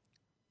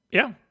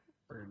 Yeah.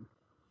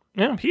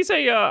 Yeah, I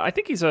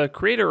think he's a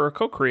creator or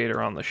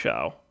co-creator on the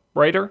show.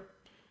 Writer?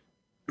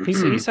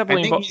 He's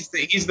heavily involved.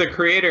 He's the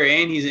creator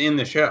and he's in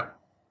the show.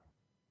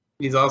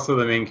 He's also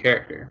the main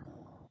character.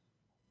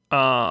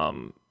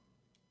 Yeah,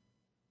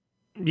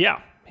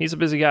 he's a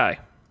busy guy.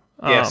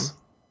 Yes.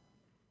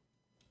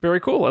 Very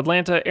cool.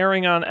 Atlanta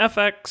airing on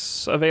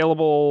FX,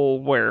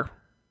 available where?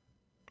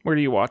 Where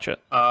do you watch it?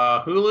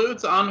 Hulu.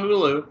 It's on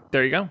Hulu.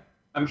 There you go.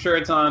 I'm sure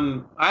it's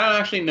on... I don't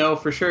actually know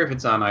for sure if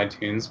it's on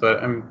iTunes,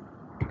 but I'm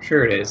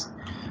sure it is.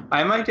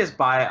 I might just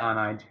buy it on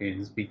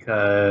iTunes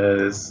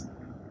because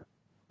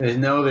there's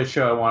no other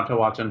show I want to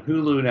watch on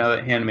Hulu now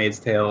that Handmaid's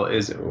Tale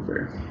is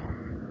over.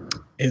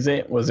 Is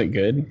it? Was it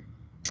good?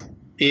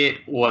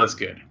 It was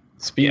good.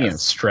 Speaking of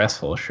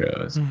stressful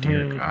shows,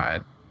 dear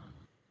God.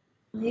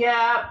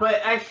 Yeah,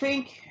 but I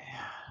think...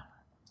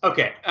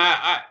 Okay,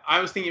 I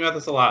was thinking about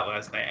this a lot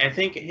last night. I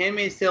think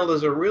Handmaid's Tale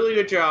does a really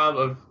good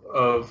job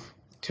of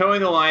towing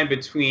the line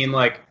between,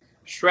 like,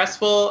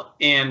 stressful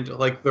and,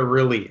 like, the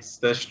release.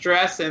 The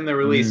stress and the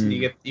release, and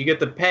you get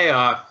the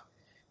payoff.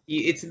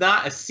 It's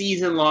not a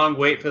season-long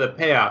wait for the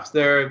payoffs.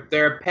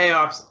 There are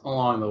payoffs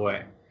along the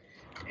way.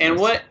 And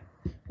what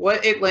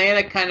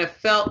Atlanta kind of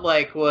felt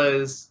like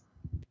was...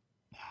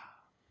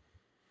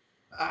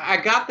 I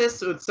got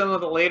this with some of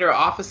the later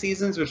Office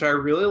seasons, which I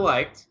really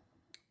liked.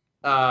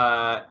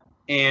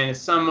 And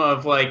some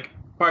of, like,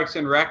 Parks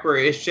and Rec, where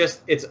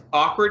it's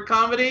awkward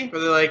comedy, where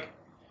they're like,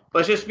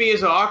 let's just be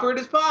as awkward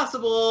as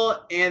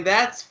possible, and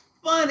that's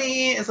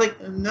funny. It's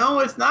like, no,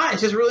 it's not.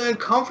 It's just really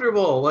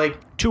uncomfortable. Like,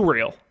 Too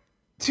real.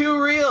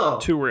 Yeah.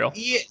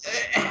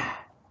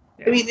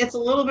 I mean, it's a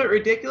little bit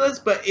ridiculous,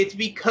 but it's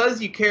because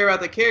you care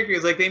about the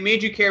characters. Like, they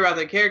made you care about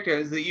the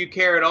characters, that you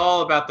care at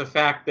all about the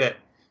fact that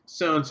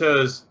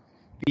so-and-so's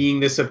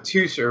being this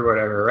obtuse or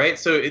whatever, right?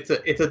 So it's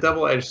a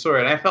double-edged sword.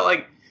 And I felt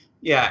like,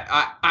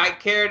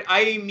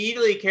 I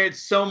immediately cared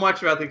so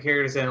much about the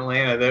characters in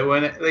Atlanta that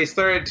when they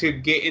started to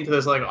get into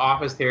this, like,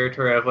 Office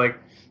territory of, like,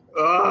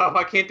 oh,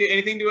 I can't do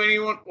anything to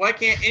anyone. Why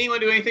can't anyone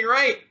do anything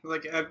right?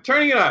 Like, I'm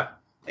turning it off.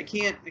 I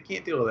can't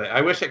deal with it.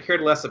 I wish I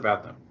cared less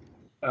about them.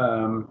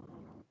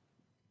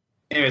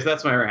 Anyways,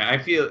 that's my rant. I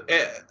feel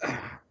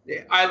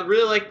I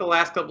really like the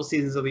last couple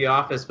seasons of The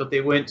Office, but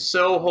they went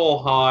so whole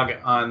hog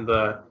on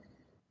the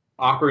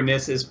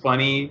awkwardness is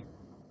funny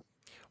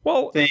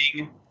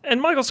thing.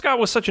 And Michael Scott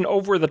was such an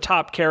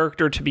over-the-top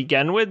character to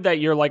begin with that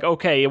you're like,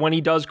 okay, when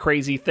he does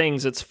crazy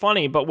things, it's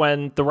funny. But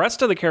when the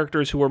rest of the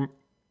characters who were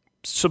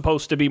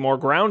supposed to be more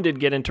grounded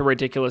get into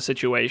ridiculous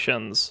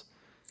situations,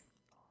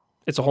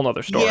 it's a whole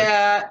nother story.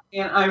 Yeah,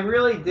 and I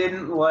really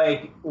didn't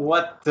like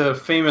what the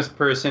famous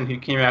person who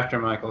came after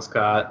Michael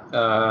Scott...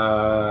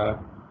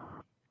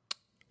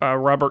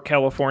 Robert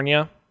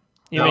California.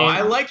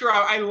 I liked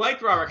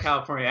Robert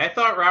California. I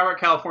thought Robert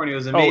California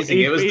was amazing.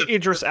 Oh, it was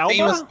Idris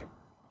Elba?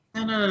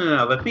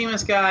 No. The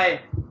famous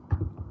guy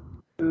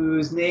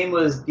whose name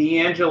was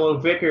D'Angelo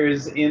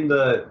Vickers in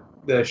the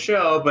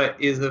show, but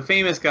is the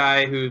famous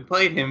guy who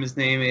played him. His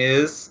name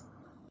is...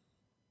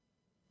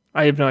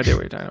 I have no idea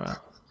what you're talking about.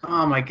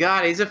 Oh my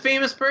god, he's a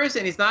famous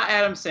person. He's not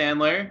Adam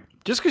Sandler.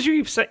 Just because you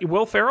keep saying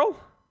Will Ferrell?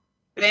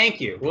 Thank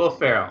you, Will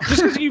Ferrell.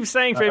 Just because you keep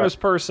saying famous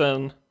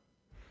person.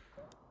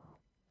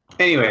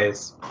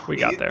 Anyways. We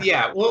got there.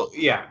 Yeah, well,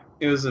 yeah,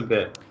 it was a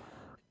bit.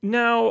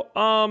 Now,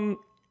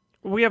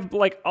 we have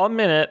like a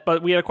minute,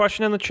 but we had a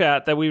question in the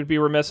chat that we would be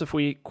remiss if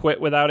we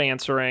quit without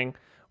answering,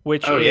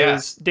 which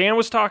is Dan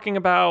was talking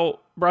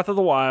about Breath of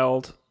the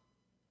Wild.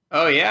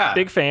 Oh, yeah.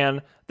 Big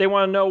fan. They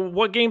want to know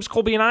what games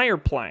Colby and I are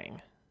playing.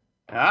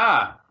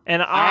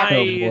 And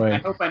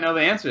I hope I know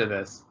the answer to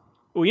this.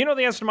 Well, you know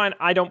the answer to mine.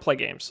 I don't play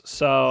games,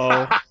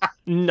 so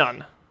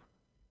none.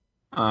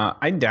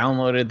 I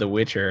downloaded The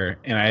Witcher,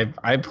 and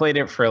I played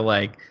it for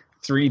like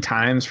 3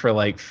 times for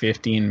like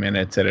 15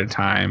 minutes at a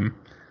time.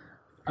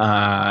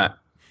 I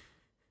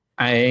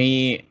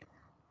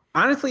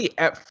honestly,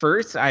 at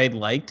first, I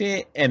liked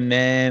it, and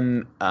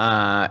then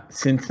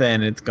since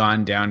then, it's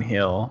gone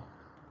downhill.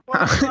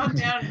 What's gone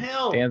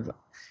downhill?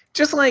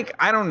 Just like,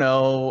 I don't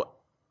know,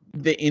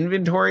 the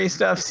inventory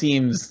stuff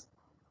seems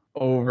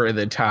over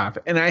the top,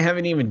 and I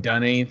haven't even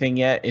done anything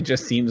yet. It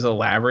just seems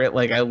elaborate.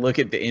 Like, I look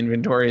at the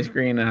inventory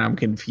screen and I'm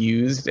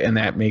confused, and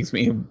that makes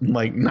me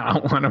like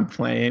not want to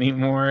play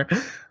anymore.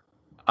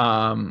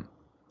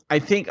 I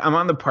think I'm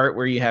on the part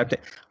where you have to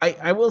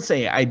I will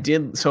say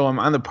I'm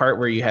on the part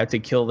where you have to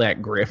kill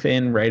that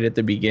griffin right at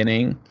the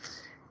beginning,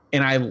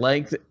 and I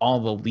liked all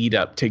the lead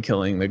up to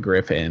killing the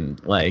griffin.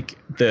 Like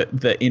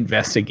the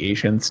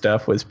investigation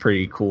stuff was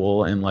pretty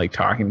cool, and like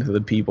talking to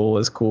the people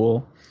was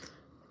cool.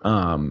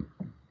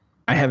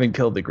 I haven't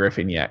killed the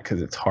griffin yet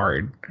because it's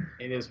hard.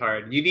 It is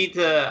hard. You need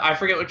to... I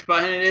forget which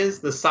button it is.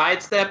 The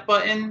sidestep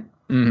button?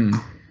 Mm-hmm.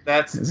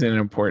 That's an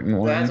important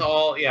one. That's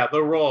all... Yeah,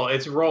 the roll.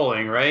 It's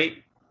rolling,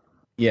 right?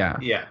 Yeah.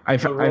 Yeah.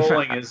 The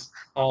rolling is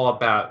all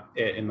about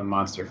it in the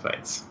monster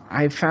fights.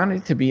 I found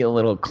it to be a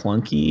little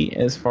clunky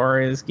as far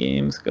as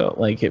games go.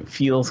 Like, it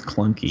feels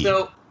clunky.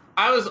 So,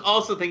 I was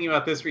also thinking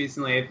about this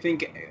recently. I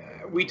think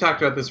we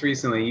talked about this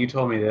recently. You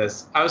told me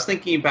this. I was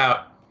thinking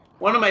about...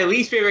 One of my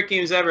least favorite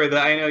games ever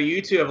that I know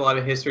you two have a lot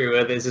of history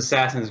with is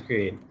Assassin's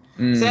Creed.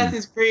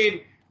 Assassin's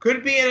Creed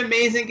could be an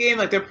amazing game.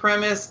 Like the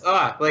premise,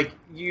 like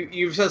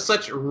you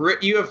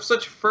have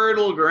such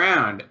fertile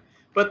ground,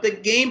 but the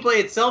gameplay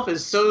itself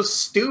is so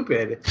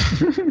stupid.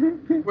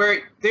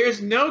 Where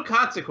there's no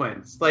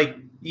consequence. Like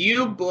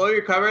you blow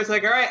your cover, it's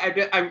like, all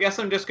right, I guess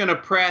I'm just gonna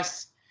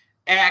press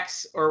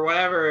X or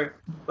whatever.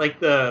 Like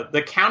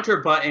the counter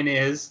button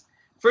is.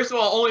 First of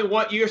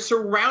all, you're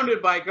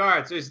surrounded by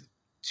guards. There's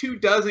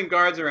 24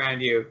 guards around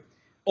you.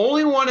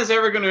 Only one is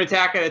ever going to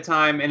attack at a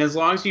time, and as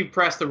long as you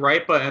press the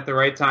right button at the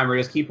right time or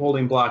just keep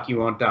holding block, you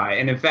won't die.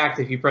 And in fact,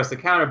 if you press the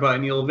counter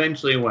button, you'll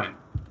eventually win.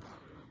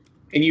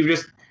 And you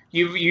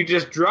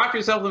just drop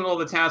yourself in the middle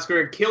of the town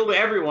square, killed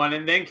everyone,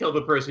 and then kill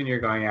the person you're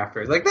going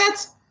after. It's like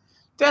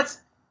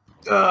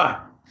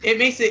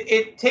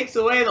it takes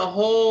away the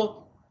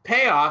whole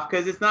payoff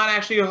because it's not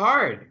actually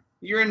hard.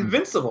 You're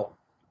invincible.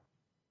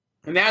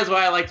 And that is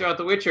why I like throughout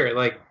The Witcher.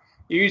 Like,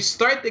 you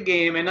start the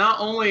game, and not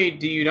only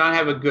do you not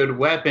have a good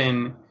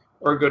weapon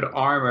or good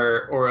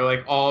armor or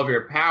like all of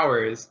your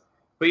powers,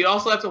 but you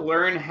also have to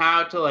learn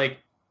how to like,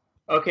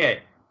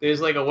 okay,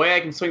 there's like a way I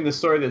can swing the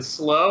sword that's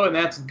slow, and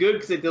that's good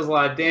because it does a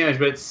lot of damage,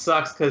 but it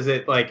sucks because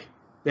it like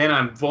then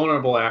I'm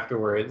vulnerable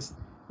afterwards.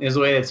 There's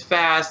a way that's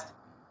fast,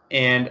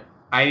 and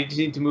I just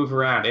need to move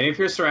around. And if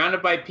you're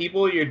surrounded by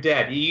people, you're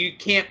dead. You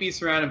can't be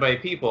surrounded by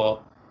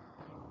people,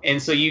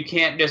 and so you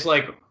can't just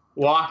like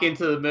walk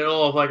into the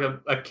middle of like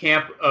a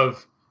camp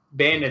of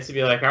bandits and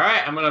be like, all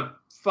right, I'm going to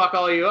fuck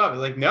all you up.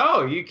 It's like,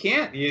 no, you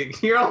can't.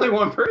 You're only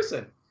one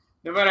person.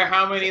 No matter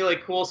how many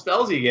like cool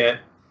spells you get.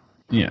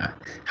 Yeah.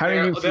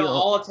 They'll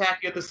all attack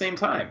you at the same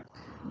time.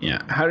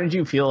 Yeah. How did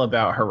you feel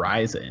about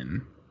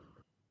Horizon?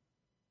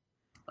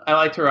 I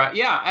liked Horizon.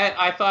 Yeah,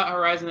 I thought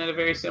Horizon had a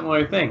very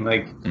similar thing.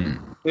 Like,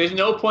 there's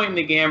no point in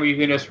the game where you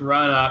can just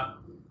run up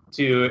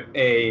to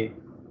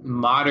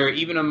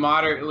even a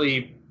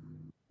moderately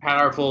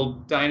powerful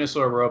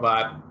dinosaur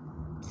robot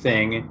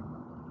thing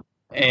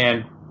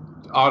and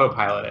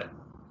autopilot it.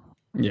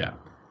 Yeah.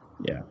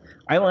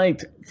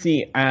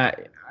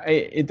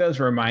 It does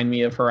remind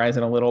me of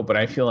Horizon a little, but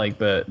I feel like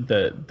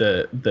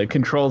the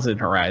controls in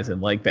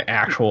Horizon, like the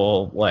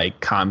actual like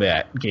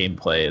combat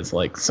gameplay, is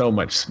like so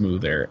much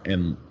smoother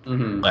and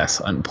less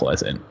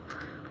unpleasant.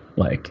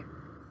 Like,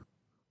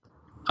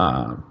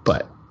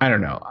 but I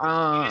don't know.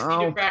 You just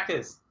need to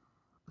practice.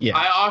 Yeah.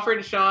 I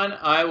offered Sean,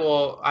 I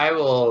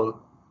will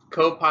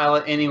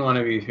co-pilot any one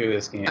of you through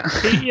this game.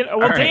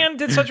 Dan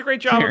did such a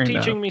great job of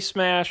teaching me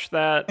Smash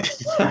that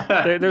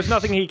there's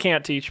nothing he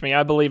can't teach me.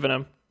 I believe in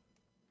him.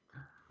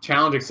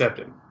 Challenge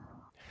accepted.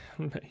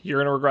 You're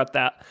going to regret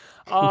that.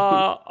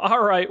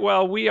 All right.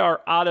 Well, we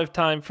are out of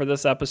time for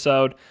this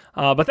episode.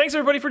 But thanks,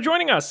 everybody, for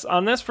joining us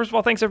on this. First of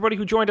all, thanks, everybody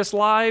who joined us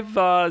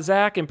live.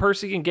 Zach and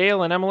Percy and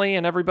Gail and Emily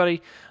and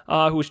everybody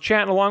who was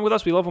chatting along with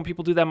us. We love when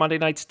people do that Monday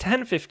nights,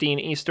 10:15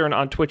 Eastern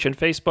on Twitch and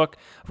Facebook.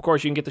 Of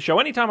course, you can get the show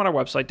anytime on our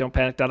website,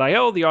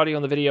 don'tpanic.io. The audio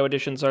and the video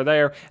editions are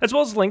there, as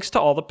well as links to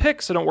all the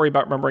picks. So don't worry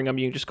about remembering them.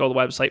 You can just go to the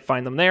website,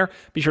 find them there.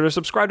 Be sure to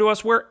subscribe to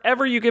us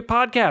wherever you get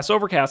podcasts.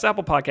 Overcast,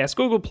 Apple Podcasts,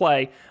 Google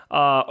Play,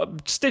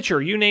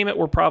 Stitcher, you name it,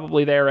 we're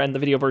probably there, and the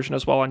video version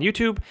as well on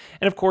YouTube.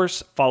 And of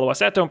course, follow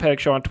us at Don't Panic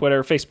Show on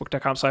Twitter,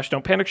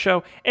 facebook.com/Don't Panic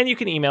Show, and you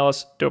can email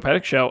us,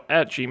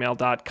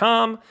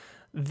 don'tpanicshow@gmail.com.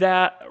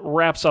 That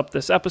wraps up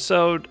this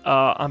episode.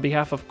 On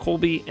behalf of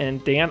Colby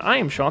and Dan, I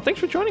am Sean. Thanks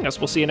for joining us.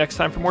 We'll see you next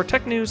time for more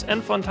tech news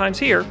and fun times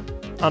here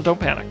on Don't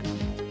Panic.